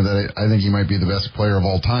the statement that I think he might be the best player of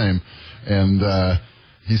all time, and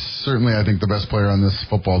he's certainly, I think, the best player on this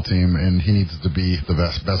football team, and he needs to be the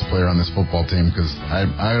best player on this football team, because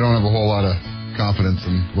I don't have a whole lot of confidence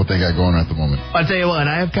in what they got going at the moment. I'll tell you what,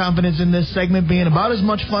 I have confidence in this segment being about as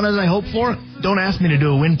much fun as I hope for. Don't ask me to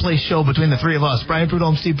do a win-place show between the three of us. Brian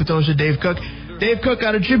Prudhomme, Steve Patosha, Dave Cook. Dave Cook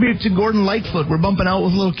got a tribute to Gordon Lightfoot. We're bumping out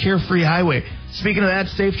with a little Carefree Highway. Speaking of that,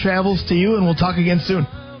 safe travels to you, and we'll talk again soon.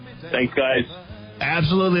 Thanks, guys.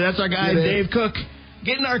 Absolutely. That's our guy, Dave Cook.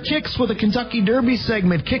 Getting our kicks with a Kentucky Derby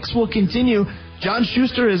segment. Kicks will continue. John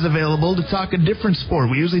Shuster is available to talk a different sport.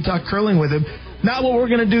 We usually talk curling with him. Not what we're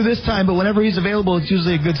going to do this time, but whenever he's available, it's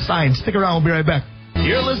usually a good sign. Stick around. We'll be right back.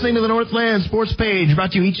 You're listening to the Northland Sports Page,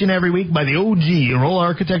 brought to you each and every week by the OG Roll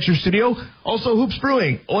Architecture Studio, also Hoops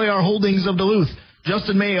Brewing, OR Holdings of Duluth,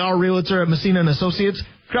 Justin May, our realtor at Messina & Associates,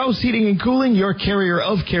 Krause Heating and Cooling, your carrier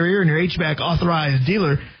of Carrier and your HVAC authorized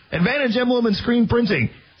dealer, Advantage Emblem and Screen Printing,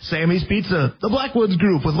 Sammy's Pizza, the Blackwoods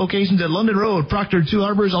Group with locations at London Road, Proctor, Two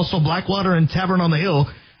Harbors, also Blackwater and Tavern on the Hill,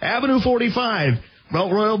 Avenue 45,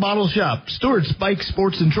 Mount Royal Bottle Shop, Stewart's Bike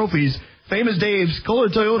Sports and Trophies, Famous Dave's, Kohler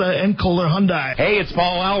Toyota, and Kohler Hyundai. Hey, it's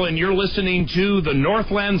Paul Allen. You're listening to the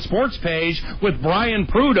Northland Sports Page with Brian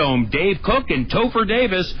Prudhomme, Dave Cook, and Topher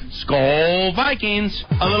Davis. Skol Vikings!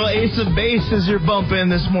 A little ace of base as you're bumping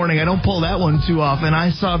this morning. I don't pull that one too often.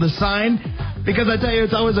 I saw the sign because I tell you,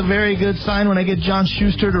 it's always a very good sign when I get John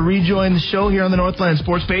Shuster to rejoin the show here on the Northland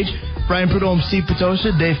Sports Page. Brian Prudhomme, Steve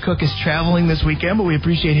Petosha. Dave Cook is traveling this weekend, but we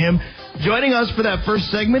appreciate him joining us for that first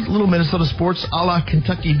segment, little Minnesota sports a la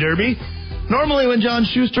Kentucky Derby. Normally when John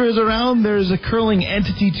Shuster is around, there's a curling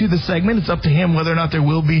entity to the segment. It's up to him whether or not there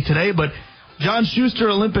will be today. But John Shuster,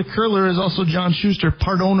 Olympic curler, is also John Shuster,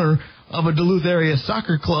 part owner of a Duluth area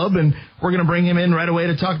soccer club. And we're going to bring him in right away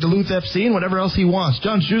to talk Duluth FC and whatever else he wants.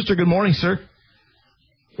 John Shuster, good morning, sir.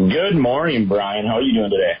 Good morning, Brian. How are you doing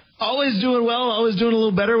today? Always doing well. Always doing a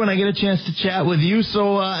little better when I get a chance to chat with you.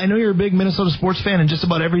 So I know you're a big Minnesota sports fan in just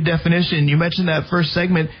about every definition. You mentioned that first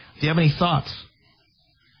segment. Do you have any thoughts?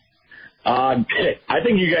 I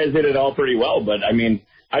think you guys did it all pretty well, but I mean,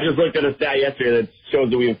 I just looked at a stat yesterday that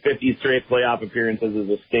shows that we have 50 straight playoff appearances as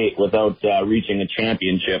a state without reaching a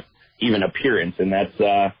championship, even appearance, and that's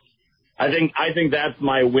I think that's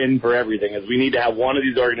my win for everything. Is we need to have one of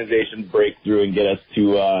these organizations break through and get us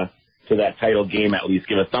to that title game at least,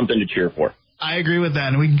 give us something to cheer for. I agree with that,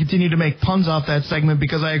 and we can continue to make puns off that segment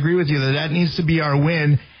because I agree with you that needs to be our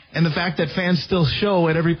win, and the fact that fans still show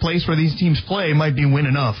at every place where these teams play might be win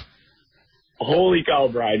enough. Holy cow,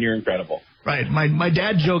 Brian, you're incredible. Right. My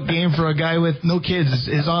dad joke game for a guy with no kids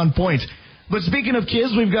is on point. But speaking of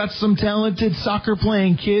kids, we've got some talented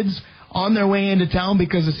soccer-playing kids on their way into town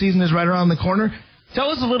because the season is right around the corner.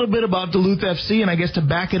 Tell us a little bit about Duluth FC, and I guess to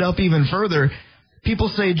back it up even further, people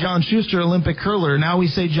say John Shuster, Olympic curler. Now we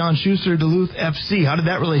say John Shuster, Duluth FC. How did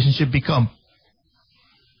that relationship become?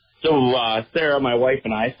 So Sarah, my wife,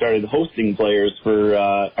 and I started hosting players for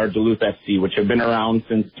our Duluth FC, which have been around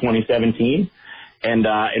since 2017,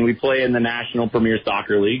 and we play in the National Premier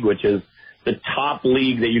Soccer League, which is the top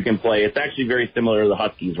league that you can play. It's actually very similar to the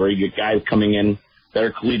Huskies, where you get guys coming in that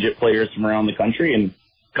are collegiate players from around the country and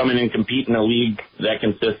come in and compete in a league that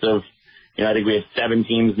consists of, I think we have 7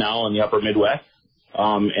 teams now in the Upper Midwest,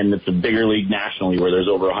 and it's a bigger league nationally where there's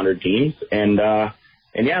over 100 teams, and yeah,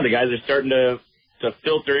 the guys are starting to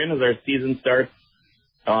filter in as our season starts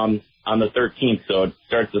on the 13th. So it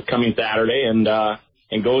starts this coming Saturday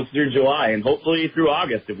and goes through July and hopefully through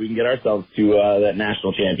August if we can get ourselves to that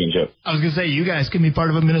national championship. I was going to say, you guys can be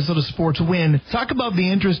part of a Minnesota sports win. Talk about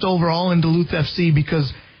the interest overall in Duluth FC,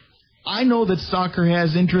 because I know that soccer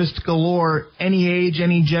has interest galore, any age,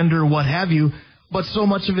 any gender, what have you, but so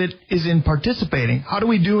much of it is in participating. How do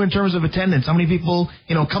we do in terms of attendance? How many people,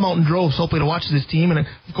 come out in droves hopefully to watch this team? And,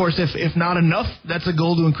 of course, if not enough, that's a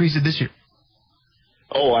goal to increase it this year.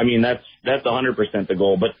 Oh, I mean, that's 100% the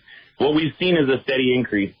goal. But what we've seen is a steady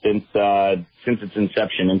increase since its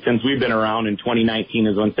inception. And since we've been around in 2019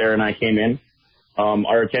 is when Sarah and I came in,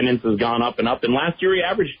 our attendance has gone up and up. And last year we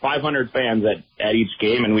averaged 500 fans at each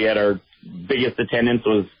game, and we had our biggest attendance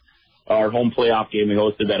was our home playoff game we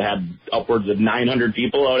hosted that had upwards of 900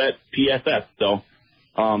 people out at PSS. So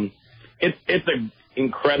it's an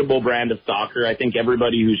incredible brand of soccer. I think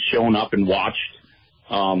everybody who's shown up and watched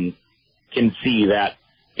can see that,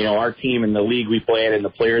 our team and the league we play in and the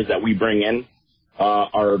players that we bring in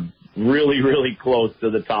are really, really close to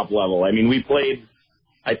the top level. I mean, we played,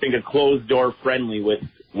 I think, a closed-door friendly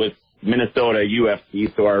with Minnesota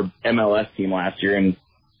UFC, so our MLS team last year, and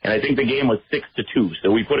I think the game was 6-2. So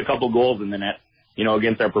we put a couple goals in the net,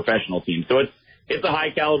 against our professional team. So it's a high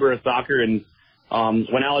caliber of soccer. And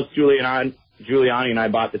when Alex Giuliani and I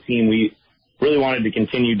bought the team, we really wanted to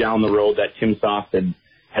continue down the road that Tim Soft had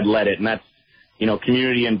led it, and that's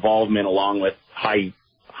community involvement along with high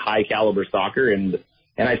caliber soccer. And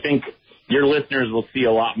I think your listeners will see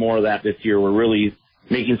a lot more of that this year. We're really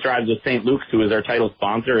making strides with St. Luke's, who is our title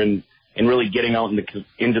sponsor, and really getting out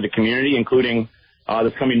into the community, including.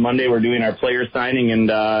 This coming Monday, we're doing our player signing and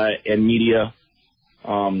media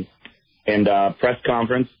and press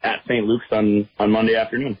conference at St. Luke's on Monday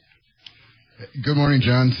afternoon. Good morning,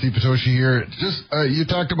 John. Steve Petosha here. Just you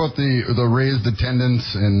talked about the raised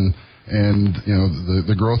attendance and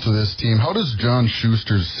the growth of this team. How does John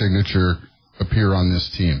Shuster's signature appear on this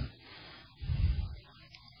team?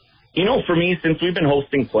 For me, since we've been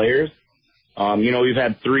hosting players, we've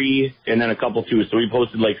had 3 and then a couple 2. So we've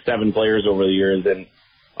hosted like 7 players over the years. And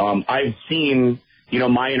I've seen,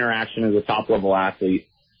 my interaction as a top-level athlete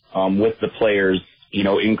with the players,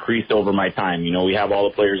 increase over my time. We have all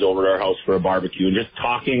the players over at our house for a barbecue and just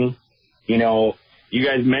talking. You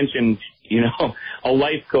guys mentioned, a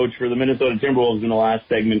life coach for the Minnesota Timberwolves in the last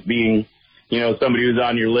segment being, somebody who's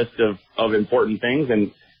on your list of important things.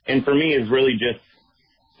 And for me is really just,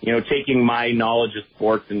 taking my knowledge of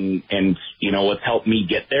sports and what's helped me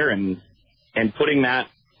get there and putting that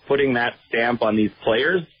stamp on these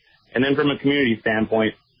players. And then from a community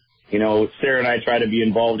standpoint, Sarah and I try to be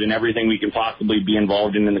involved in everything we can possibly be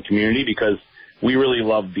involved in the community because we really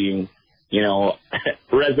love being,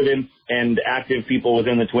 residents and active people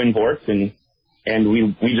within the Twin Ports. And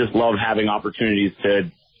we just love having opportunities to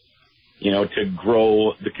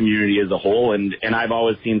grow the community as a whole. And I've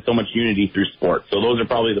always seen so much unity through sport. So those are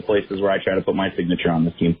probably the places where I try to put my signature on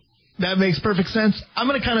this team. That makes perfect sense. I'm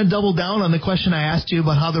going to kind of double down on the question I asked you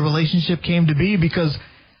about how the relationship came to be because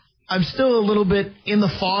I'm still a little bit in the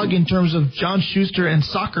fog in terms of John Shuster and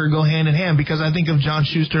soccer go hand in hand because I think of John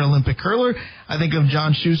Shuster, Olympic hurler. I think of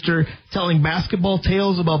John Shuster telling basketball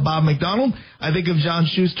tales about Bob McDonald. I think of John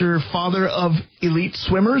Shuster, father of elite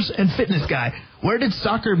swimmers and fitness guy. Where did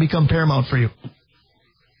soccer become paramount for you?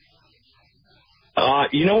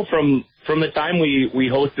 From the time we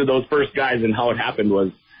hosted those first guys and how it happened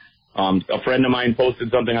was a friend of mine posted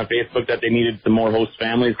something on Facebook that they needed some more host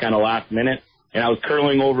families kind of last minute. And I was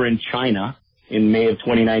curling over in China in May of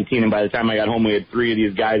 2019, and by the time I got home, we had 3 of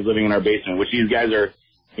these guys living in our basement, which these guys are,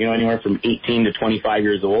 anywhere from 18 to 25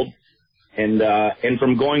 years old. And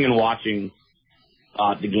from going and watching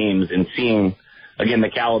the games and seeing, again, the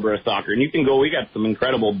caliber of soccer. And you can go, we got some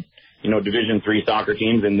incredible, Division III soccer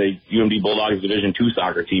teams and the UMD Bulldogs Division II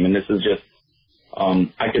soccer team. And this is just,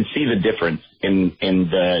 I could see the difference in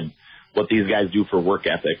what these guys do for work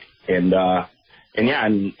ethic. And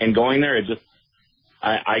going there, it just,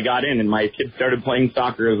 I got in, and my kids started playing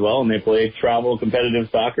soccer as well, and they play travel competitive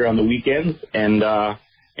soccer on the weekends.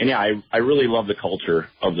 I really love the culture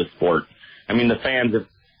of the sport. I mean, the fans,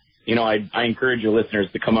 I encourage your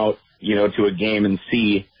listeners to come out, to a game and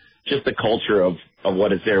see just the culture of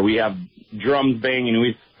what is there. We have drums banging,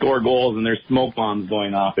 we score goals, and there's smoke bombs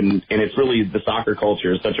going off, and it's really the soccer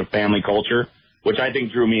culture is such a family culture, which I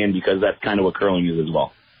think drew me in because that's kind of what curling is as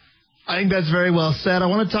well. I think that's very well said. I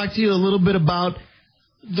want to talk to you a little bit about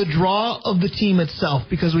the draw of the team itself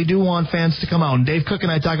because we do want fans to come out. And Dave Cook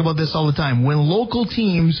and I talk about this all the time. When local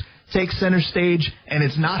teams take center stage and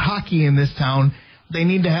it's not hockey in this town, they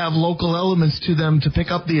need to have local elements to them to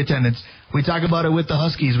pick up the attendance. We talk about it with the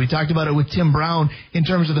Huskies. We talked about it with Tim Brown in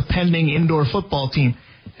terms of the pending indoor football team.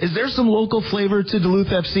 Is there some local flavor to Duluth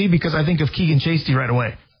FC? Because I think of Keegan Chasty right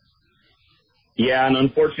away. Yeah, and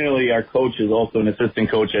unfortunately our coach is also an assistant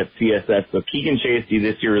coach at CSS, so Keegan Chasty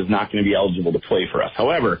this year is not going to be eligible to play for us.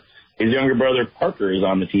 However, his younger brother Parker is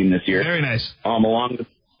on the team this year. Very nice. Along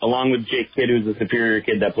with Jake Kidd, who's a Superior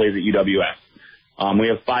kid that plays at UWS. We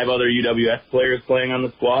have 5 other UWS players playing on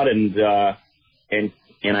the squad, and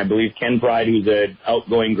I believe Ken Pride, who's an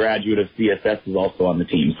outgoing graduate of CSS, is also on the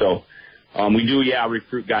team. So we do,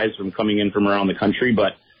 recruit guys from coming in from around the country,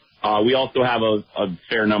 but we also have a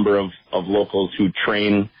fair number of locals who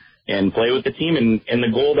train and play with the team. And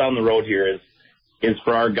the goal down the road here is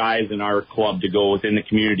for our guys in our club to go within the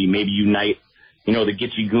community, maybe unite, the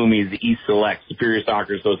Gitche Goomies, the East Select, Superior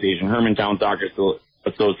Soccer Association, Hermantown Soccer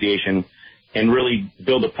Association, and really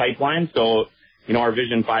build a pipeline. So, our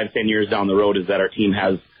vision 5-10 years down the road is that our team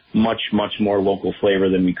has much, much more local flavor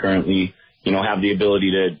than we currently, have the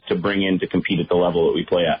ability to bring in to compete at the level that we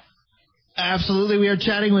play at. Absolutely. We are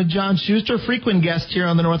chatting with John Shuster, frequent guest here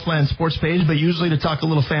on the Northland Sports Page, but usually to talk a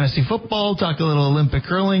little fantasy football, talk a little Olympic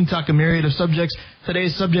hurling, talk a myriad of subjects.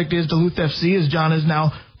 Today's subject is Duluth FC, as John is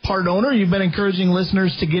now part owner. You've been encouraging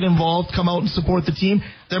listeners to get involved, come out and support the team.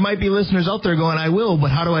 There might be listeners out there going, I will, but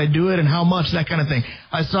how do I do it and how much, that kind of thing.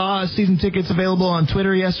 I saw season tickets available on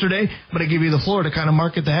Twitter yesterday, but I give you the floor to kind of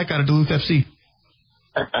market the heck out of Duluth FC.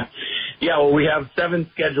 Yeah, well, we have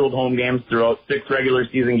 7 scheduled home games throughout 6 regular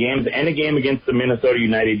season games and a game against the Minnesota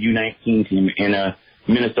United U19 team in a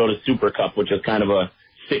Minnesota Super Cup, which is kind of a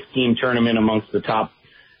 6-team tournament amongst the top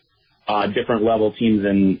different level teams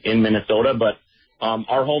in Minnesota. But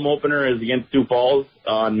our home opener is against Sioux Falls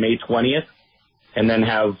on May 20th, and then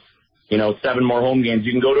have 7 more home games.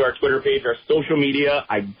 You can go to our Twitter page, our social media.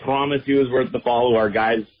 I promise you is worth the follow. Our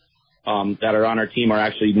guys that are on our team are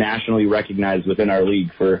actually nationally recognized within our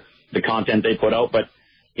league for the content they put out. But,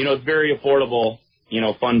 it's very affordable,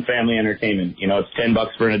 fun family entertainment. It's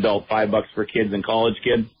 $10 for an adult, $5 for kids and college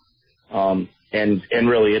kids. And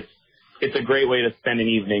really it's a great way to spend an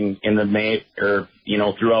evening in the May or,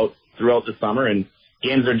 throughout the summer. And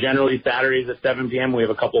games are generally Saturdays at 7 p.m. We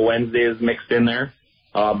have a couple Wednesdays mixed in there.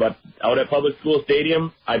 But out at Public School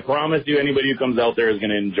Stadium, I promise you anybody who comes out there is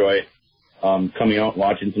going to enjoy coming out and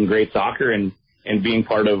watching some great soccer and being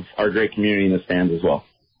part of our great community in the stands as well.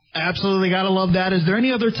 Absolutely, gotta love that. Is there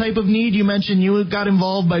any other type of need? You mentioned you got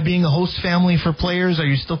involved by being a host family for players. Are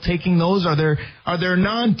you still taking those? Are there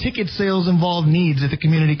non-ticket sales involved needs that the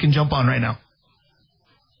community can jump on right now?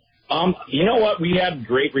 You know what? We had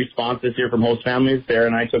great response this year from host families. Sarah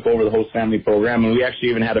and I took over the host family program, and we actually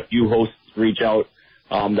even had a few hosts reach out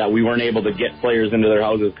that we weren't able to get players into their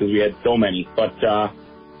houses because we had so many. But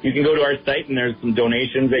you can go to our site, and there's some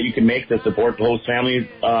donations that you can make to support the host family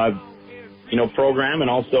program. And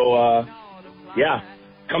also,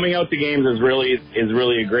 coming out to games is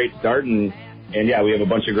really a great start. And we have a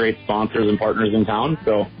bunch of great sponsors and partners in town.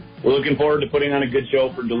 So we're looking forward to putting on a good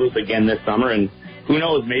show for Duluth again this summer. And who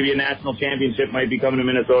knows, maybe a national championship might be coming to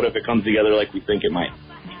Minnesota if it comes together like we think it might.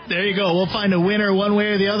 There you go. We'll find a winner one way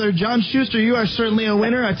or the other. John Shuster, you are certainly a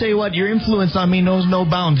winner. I tell you what, your influence on me knows no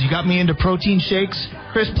bounds. You got me into protein shakes.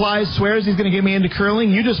 Chris Plies swears he's going to get me into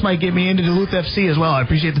curling. You just might get me into Duluth FC as well. I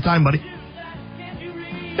appreciate the time, buddy.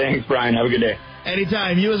 Thanks, Brian. Have a good day.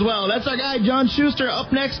 Anytime. You as well. That's our guy, John Shuster.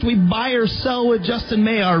 Up next, we buy or sell with Justin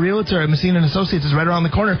May, our realtor at Messina & Associates, is right around the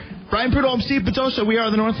corner. Brian Prudhomme, Steve Petosha. We are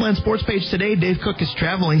the Northland Sports Page today. Dave Cook is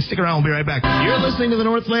traveling. Stick around. We'll be right back. You're listening to the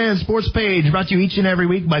Northland Sports Page, brought to you each and every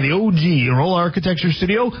week by the OG Rolla Architecture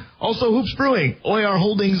Studio. Also, Hoops Brewing, OIR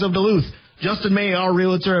Holdings of Duluth. Justin May, our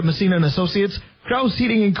realtor at Messina & Associates. Krause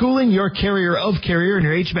Heating and Cooling, your carrier of Carrier and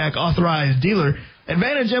your HVAC authorized dealer.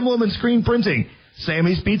 Advantage Emblem and Screen Printing.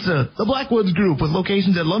 Sammy's Pizza, the Blackwoods Group with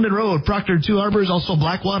locations at London Road, Proctor, Two Harbors, also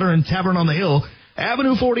Blackwater and Tavern on the Hill,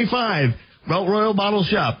 Avenue 45, Mount Royal Bottle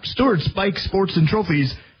Shop, Stewart's Bike Sports and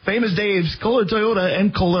Trophies, Famous Dave's, Kohler Toyota,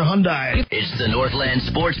 and Kohler Hyundai. It's the Northland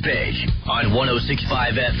Sports Page on 106.5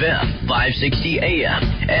 FM, 560 AM,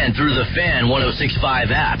 and through the Fan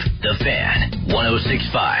 106.5 app. The Fan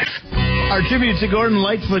 106.5. Our tribute to Gordon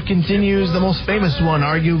Lightfoot continues, the most famous one,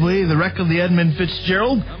 arguably, the wreck of the Edmund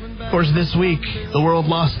Fitzgerald. Of course, this week, the world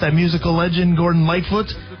lost that musical legend, Gordon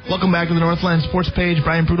Lightfoot. Welcome back to the Northland Sports Page.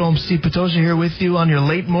 Brian Prudhomme, Steve Petosha here with you on your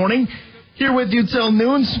late morning. Here with you till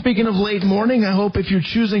noon. Speaking of late morning, I hope if you're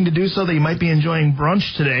choosing to do so that you might be enjoying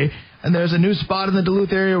brunch today. And there's a new spot in the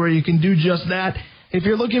Duluth area where you can do just that. If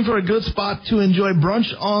you're looking for a good spot to enjoy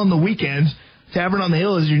brunch on the weekends, Tavern on the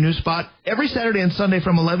Hill is your new spot. Every Saturday and Sunday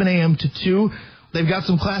from 11 a.m. to 2. They've got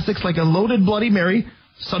some classics like a loaded Bloody Mary,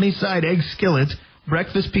 Sunnyside egg skillet,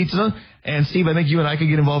 breakfast pizza, and Steve, I think you and I could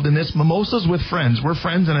get involved in this. Mimosas with friends. We're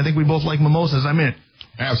friends, and I think we both like mimosas. I'm in.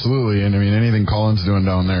 Absolutely, and anything Colin's doing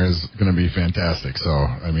down there is going to be fantastic. So,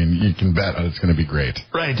 you can bet it's going to be great.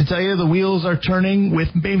 Right, to tell you, the wheels are turning with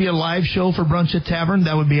maybe a live show for brunch at Tavern.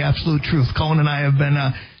 That would be absolute truth. Colin and I have been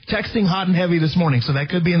texting hot and heavy this morning, so that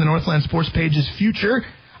could be in the Northland Sports Page's future.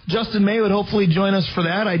 Justin May would hopefully join us for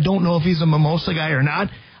that. I don't know if he's a mimosa guy or not,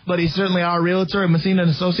 but he's certainly our realtor at Messina &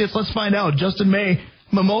 Associates. Let's find out. Justin May,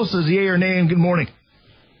 mimosas, yay or nay, and good morning.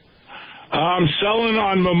 I'm selling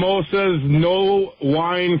on mimosas. No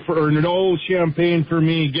wine or no champagne for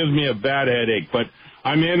me. Gives me a bad headache. But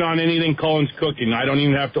I'm in on anything Colin's cooking. I don't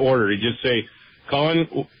even have to order. You just say,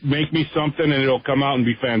 Colin, make me something, and it'll come out and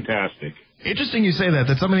be fantastic. Interesting you say that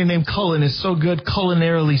somebody named Cullen is so good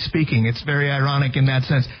culinarily speaking. It's very ironic in that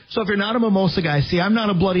sense. So if you're not a mimosa guy, see, I'm not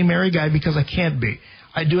a Bloody Mary guy because I can't be.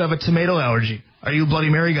 I do have a tomato allergy. Are you a Bloody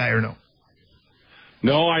Mary guy or no?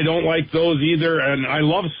 No, I don't like those either, and I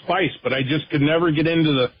love spice, but I just could never get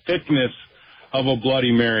into the thickness of a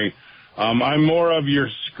Bloody Mary. I'm more of your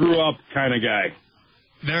screw-up kind of guy.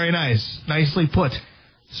 Very nice. Nicely put.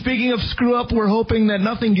 Speaking of screw-up, we're hoping that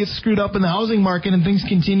nothing gets screwed up in the housing market and things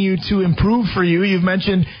continue to improve for you. You've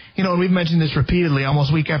mentioned, and we've mentioned this repeatedly,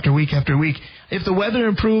 almost week after week after week. If the weather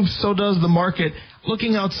improves, so does the market.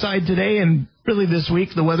 Looking outside today and really this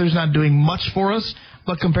week, the weather's not doing much for us.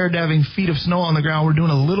 But compared to having feet of snow on the ground, we're doing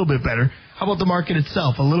a little bit better. How about the market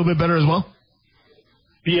itself? A little bit better as well?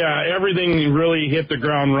 Yeah, everything really hit the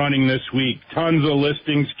ground running this week. Tons of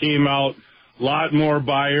listings came out. A lot more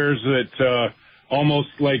buyers that almost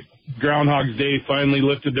like Groundhog's Day finally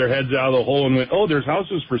lifted their heads out of the hole and went, oh, there's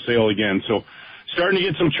houses for sale again. So starting to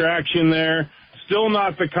get some traction there. Still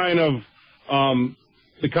not the kind of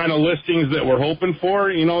listings that we're hoping for.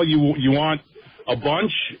 You want a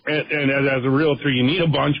bunch, and as a realtor, you need a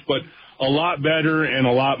bunch, but a lot better and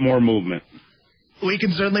a lot more movement. We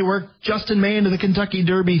can certainly work Justin May into the Kentucky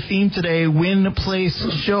Derby theme today. Win, place,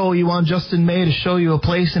 show. You want Justin May to show you a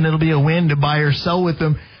place, and it'll be a win to buy or sell with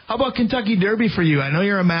them. How about Kentucky Derby for you? I know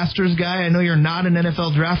you're a Masters guy. I know you're not an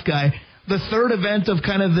NFL draft guy. The third event of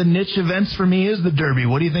kind of the niche events for me is the Derby.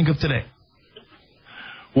 What do you think of today?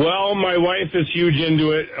 Well, my wife is huge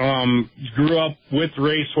into it. Grew up with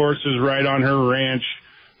racehorses right on her ranch.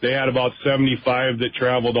 They had about 75 that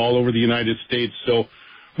traveled all over the United States. So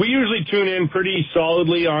we usually tune in pretty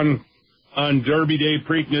solidly on Derby Day,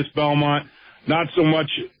 Preakness, Belmont. Not so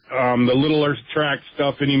much the littler track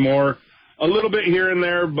stuff anymore. A little bit here and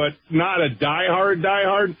there, but not a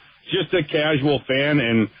diehard, just a casual fan,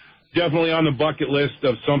 and definitely on the bucket list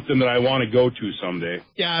of something that I want to go to someday.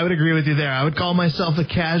 Yeah, I would agree with you there. I would call myself a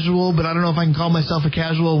casual, but I don't know if I can call myself a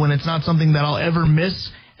casual when it's not something that I'll ever miss.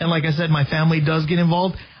 And like I said, my family does get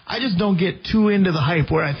involved. I just don't get too into the hype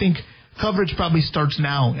where I think coverage probably starts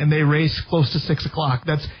now and they race close to 6 o'clock.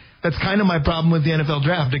 That's kind of my problem with the NFL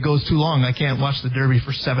draft. It goes too long. I can't watch the Derby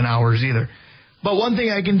for 7 hours either. But one thing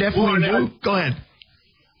I can definitely do. Go ahead.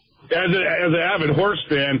 As an avid horse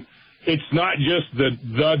fan, it's not just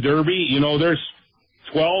the Derby. You know, there's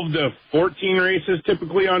 12 to 14 races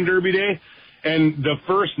typically on Derby Day, and the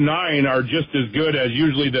first 9 are just as good as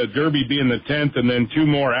usually the Derby being the 10th, and then 2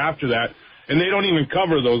 more after that. And they don't even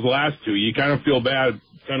cover those last 2. You kind of feel bad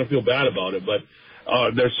about it, but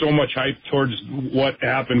there's so much hype towards what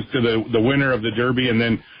happens to the winner of the Derby, and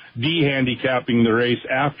then de-handicapping the race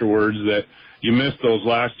afterwards that you missed those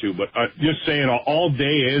last 2. But just saying, all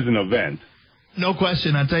day is an event. No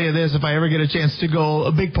question. I'll tell you this, if I ever get a chance to go,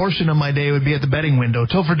 a big portion of my day would be at the betting window.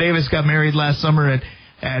 Topher Davis got married last summer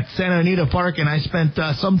at Santa Anita Park, and I spent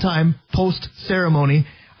some time post-ceremony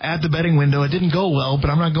at the betting window. It didn't go well,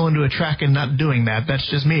 but I'm not going to a track and not doing that. That's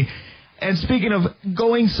just me. And speaking of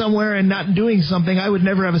going somewhere and not doing something, I would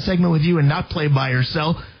never have a segment with you and not play buy or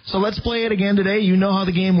sell. So let's play it again today. You know how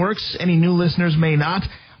the game works. Any new listeners may not.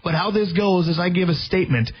 But how this goes is I give a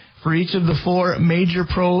statement for each of the 4 major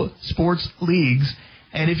pro sports leagues.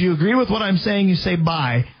 And if you agree with what I'm saying, you say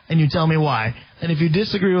buy, and you tell me why. And if you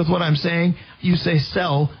disagree with what I'm saying, you say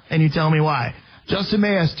sell, and you tell me why. Justin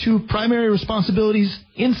May has 2 primary responsibilities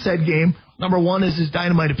in said game. Number 1 is his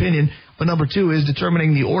dynamite opinion, but number 2 is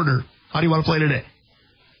determining the order. How do you want to play today?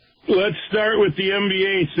 Let's start with the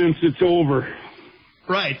NBA since it's over.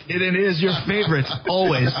 Right, and it is your favorite,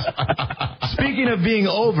 always. Speaking of being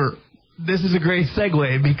over, this is a great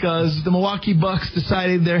segue because the Milwaukee Bucks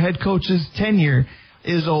decided their head coach's tenure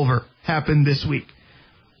is over. Happened this week.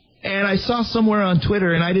 And I saw somewhere on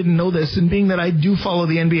Twitter, and I didn't know this, and being that I do follow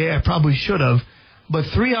the NBA, I probably should have, but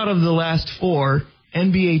 3 out of the last 4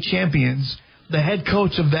 NBA champions, the head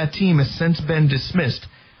coach of that team has since been dismissed,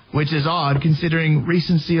 which is odd considering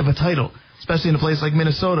recency of a title, especially in a place like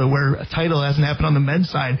Minnesota where a title hasn't happened on the men's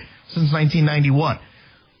side since 1991.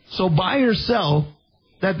 So buy or sell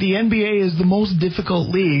that the NBA is the most difficult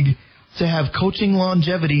league to have coaching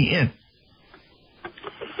longevity in.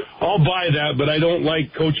 I'll buy that, but I don't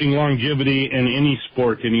like coaching longevity in any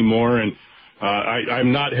sport anymore. And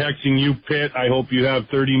I'm not hexing you, Pitt. I hope you have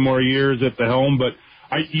 30 more years at the helm. But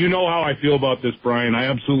you know how I feel about this, Brian. I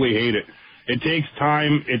absolutely hate it. It takes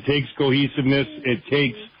time. It takes cohesiveness. It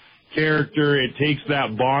takes character. It takes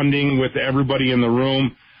that bonding with everybody in the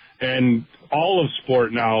room. And all of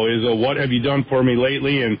sport now is a what have you done for me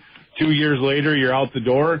lately? And 2 years later, you're out the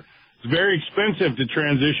door. It's very expensive to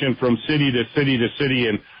transition from city to city to city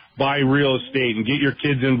and buy real estate and get your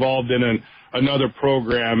kids involved in another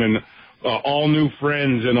program and all new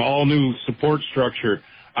friends and all new support structure.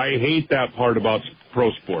 I hate that part about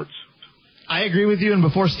pro sports. I agree with you, and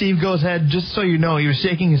before Steve goes ahead, just so you know, he was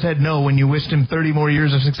shaking his head no when you wished him 30 more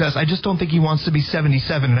years of success. I just don't think he wants to be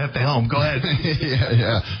 77 and at the helm. Go ahead.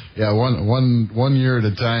 Yeah. One year at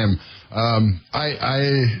a time.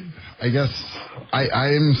 I guess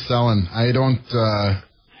I'm selling. I don't.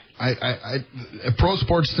 Pro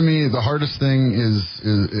sports to me, the hardest thing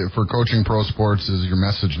is for coaching pro sports is your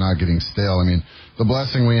message not getting stale. I mean, the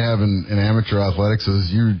blessing we have in amateur athletics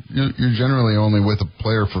is you're generally only with a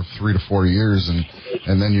player for 3 to 4 years,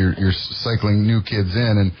 and then you're cycling new kids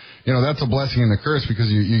in, and that's a blessing and a curse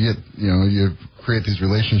because you get you create these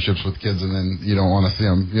relationships with kids, and then you don't want to see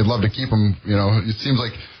them. You'd love to keep them. It seems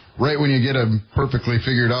like right when you get them perfectly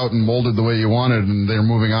figured out and molded the way you wanted, and they're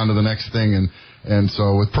moving on to the next thing, and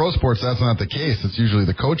so with pro sports, that's not the case. It's usually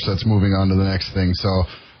the coach that's moving on to the next thing. So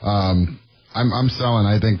I'm selling.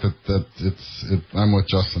 I think that I'm with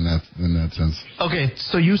Justin in that sense. Okay,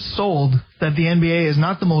 so you sold that the NBA is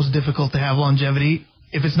not the most difficult to have longevity.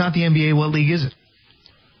 If it's not the NBA, what league is it?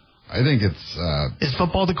 I think it's... is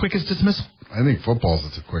football the quickest dismissal? I think football's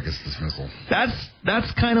the quickest dismissal.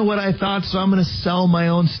 That's kind of what I thought, so I'm going to sell my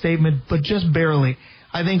own statement, but just barely.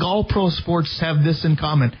 I think all pro sports have this in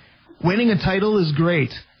common. Winning a title is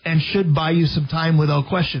great, and should buy you some time without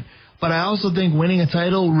question. But I also think winning a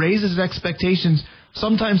title raises expectations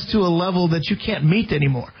sometimes to a level that you can't meet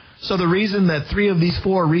anymore. So the reason that 3 of these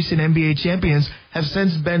 4 recent NBA champions have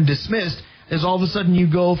since been dismissed is all of a sudden you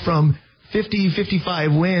go from 50,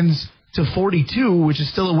 55 wins to 42, which is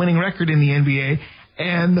still a winning record in the NBA,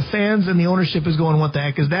 and the fans and the ownership is going, what the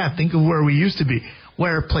heck is that? Think of where we used to be,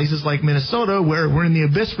 where places like Minnesota, where we're in the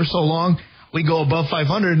abyss for so long, we go above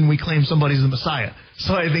 500 and we claim somebody's the Messiah.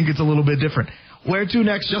 So I think it's a little bit different. Where to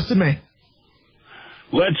next, Justin May?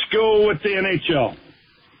 Let's go with the NHL.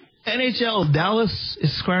 NHL, Dallas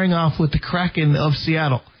is squaring off with the Kraken of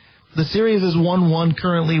Seattle. The series is 1-1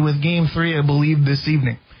 currently with Game 3, I believe, this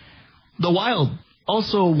evening. The Wild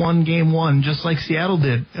also won Game 1, just like Seattle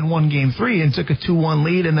did, and won Game 3 and took a 2-1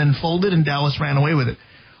 lead and then folded, and Dallas ran away with it.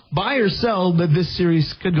 Buy or sell that this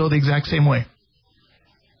series could go the exact same way?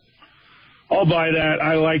 I'll buy that.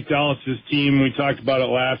 I like Dallas's team. We talked about it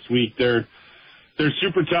last week. They're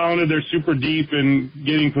super talented. They're super deep, and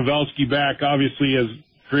getting Pavelski back obviously has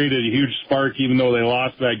created a huge spark, even though they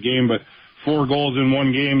lost that game. But 4 goals in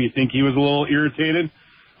 1 game, you think he was a little irritated?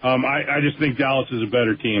 I just think Dallas is a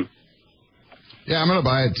better team. Yeah, I'm going to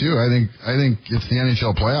buy it too. I think it's the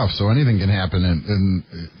NHL playoffs, so anything can happen. And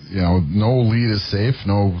no lead is safe,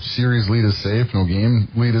 no series lead is safe, no game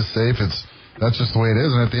lead is safe. That's just the way it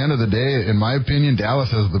is. And at the end of the day, in my opinion,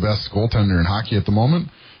 Dallas has the best goaltender in hockey at the moment.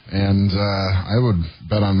 And I would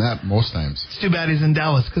bet on that most times. It's too bad he's in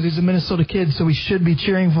Dallas because he's a Minnesota kid, so we should be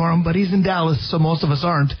cheering for him. But he's in Dallas, so most of us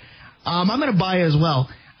aren't. I'm going to buy as well.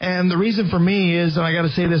 And the reason for me is, and I got to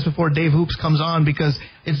say this before Dave Hoops comes on because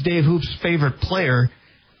it's Dave Hoops' favorite player,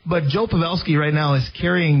 but Joe Pavelski right now is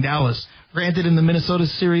carrying Dallas. Granted, in the Minnesota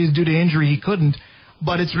series, due to injury, he couldn't,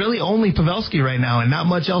 but it's really only Pavelski right now and not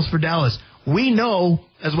much else for Dallas. We know,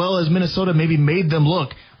 as well as Minnesota maybe made them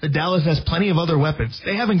look, that Dallas has plenty of other weapons.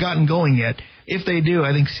 They haven't gotten going yet. If they do,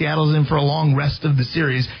 I think Seattle's in for a long rest of the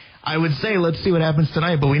series. I would say let's see what happens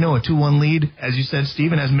tonight, but we know a 2-1 lead, as you said,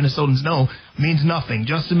 Steve, and as Minnesotans know, means nothing.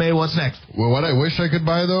 Justin May, what's next? Well, what I wish I could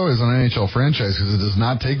buy, though, is an NHL franchise because it does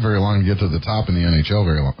not take very long to get to the top in the NHL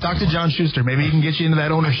very long. Talk to John Shuster. Maybe he can get you into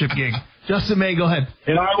that ownership gig. Justin May, go ahead.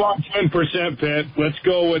 And I want 10%, Pitt. Let's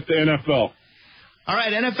go with the NFL. All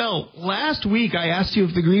right, NFL. Last week I asked you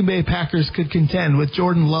if the Green Bay Packers could contend with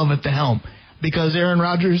Jordan Love at the helm because Aaron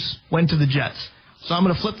Rodgers went to the Jets. So I'm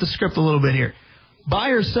going to flip the script a little bit here. Buy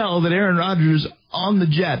or sell that Aaron Rodgers on the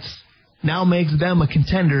Jets now makes them a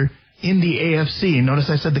contender in the AFC. Notice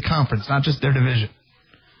I said the conference, not just their division.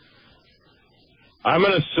 I'm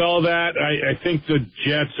going to sell that. I think the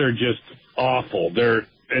Jets are just awful.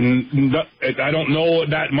 I don't know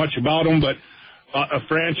that much about them, but a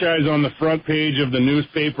franchise on the front page of the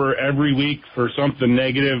newspaper every week for something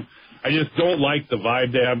negative. I just don't like the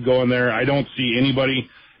vibe they have going there. I don't see anybody.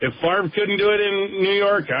 If Favre couldn't do it in New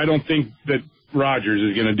York, I don't think that Rodgers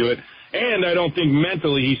is going to do it. And I don't think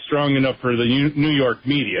mentally he's strong enough for the New York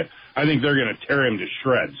media. I think they're going to tear him to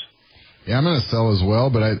shreds. Yeah, I'm going to sell as well,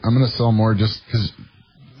 but I'm going to sell more just because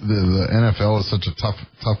the NFL is such a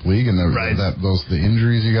tough league, and the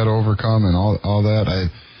injuries you got to overcome and all that.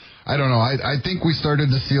 I don't know. I think we started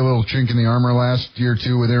to see a little chink in the armor last year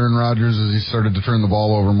too with Aaron Rodgers as he started to turn the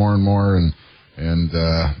ball over more and more, and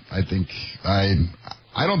I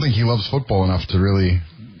don't think he loves football enough to really.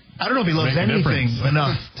 I don't know if he loves anything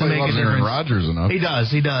enough to make a difference. Aaron Rodgers enough. He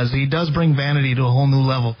does. He does bring vanity to a whole new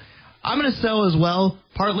level. I'm going to sell as well,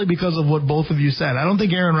 partly because of what both of you said. I don't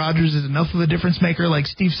think Aaron Rodgers is enough of a difference maker, like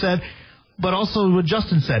Steve said, but also what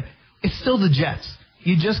Justin said. It's still the Jets.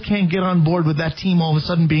 You just can't get on board with that team all of a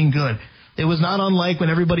sudden being good. It was not unlike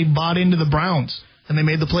when everybody bought into the Browns and they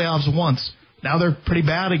made the playoffs once. Now they're pretty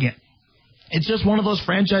bad again. It's just one of those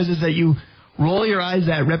franchises that you roll your eyes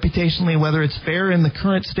at reputationally, whether it's fair in the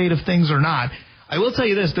current state of things or not. I will tell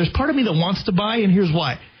you this, there's part of me that wants to buy, and here's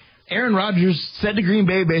why. Aaron Rodgers said to Green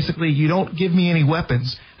Bay, basically, you don't give me any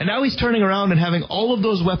weapons. And now he's turning around and having all of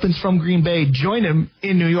those weapons from Green Bay join him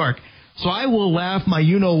in New York. So I will laugh my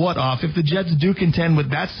you-know-what off if the Jets do contend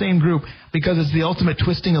with that same group because it's the ultimate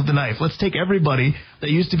twisting of the knife. Let's take everybody that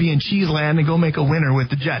used to be in Cheeseland and go make a winner with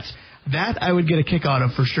the Jets. That I would get a kick out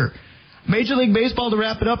of for sure. Major League Baseball, to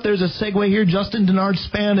wrap it up, there's a segue here. Justin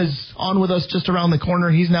Denard-Span is on with us just around the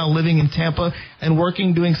corner. He's now living in Tampa and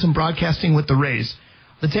doing some broadcasting with the Rays.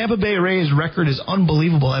 The Tampa Bay Rays record is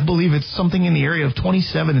unbelievable. I believe it's something in the area of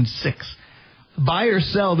 27-6. Buy or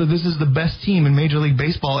sell that this is the best team in Major League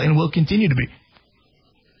Baseball and will continue to be?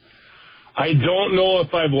 I don't know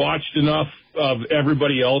if I've watched enough of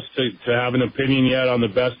everybody else to have an opinion yet on the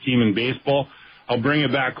best team in baseball. I'll bring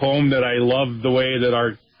it back home that I love the way that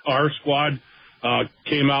our squad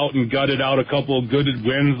came out and gutted out a couple of good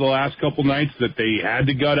wins the last couple nights that they had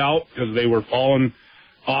to gut out because they were falling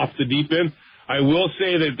off the deep end. I will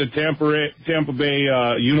say that the Tampa Bay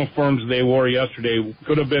uniforms they wore yesterday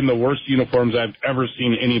could have been the worst uniforms I've ever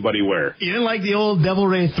seen anybody wear. You didn't like the old Devil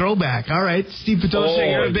Ray throwback. All right, Steve Petosha,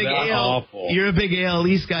 you're a big AL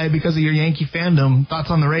East guy because of your Yankee fandom. Thoughts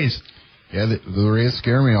on the Rays? Yeah, the Rays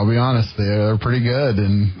scare me. I'll be honest; they're pretty good,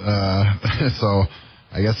 and so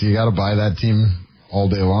I guess you got to buy that team all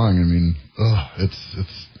day long. I mean, it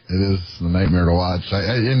is a nightmare to watch.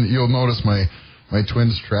 And you'll notice my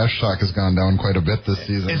Twins trash talk has gone down quite a bit this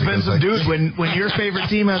season. It's been subdued when your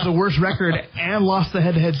favorite team has a worse record and lost the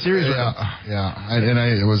head-to-head series. Yeah. I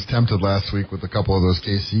was tempted last week with a couple of those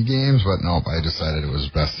KC games, but nope, I decided it was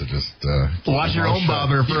best to just watch your own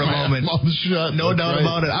bobber for a moment. No doubt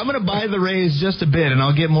about it. I'm going to buy the Rays just a bit, and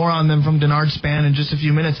I'll get more on them from Denard Span in just a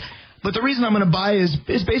few minutes. But the reason I'm going to buy is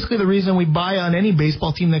basically the reason we buy on any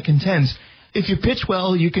baseball team that contends. If you pitch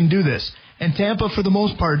well, you can do this. And Tampa, for the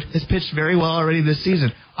most part, has pitched very well already this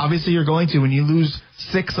season. Obviously, you're going to when you lose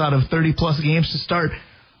 6 out of 30-plus games to start.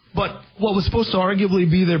 But what was supposed to arguably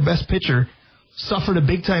be their best pitcher suffered a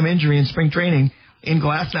big-time injury in spring training in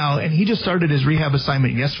Glasnow, and he just started his rehab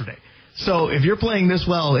assignment yesterday. So if you're playing this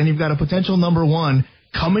well and you've got a potential number one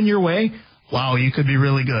coming your way, wow, you could be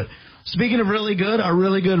really good. Speaking of really good, our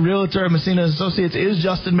really good realtor at Messina Associates is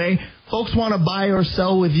Justin May. Folks want to buy or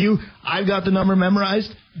sell with you. I've got the number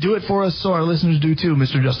memorized. Do it for us so our listeners do too,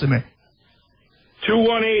 Mr. Justin May.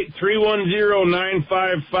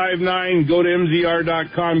 218-310-9559. Go to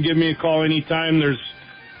mzr.com. Give me a call anytime. There's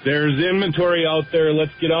inventory out there.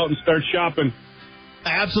 Let's get out and start shopping.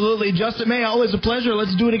 Absolutely. Justin May, always a pleasure.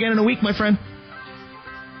 Let's do it again in a week, my friend.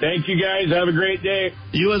 Thank you, guys. Have a great day.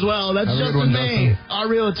 You as well. That's Justin May, our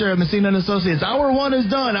realtor at Messina Associates. Hour 1 is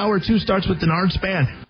done. Hour 2 starts with Denard Span.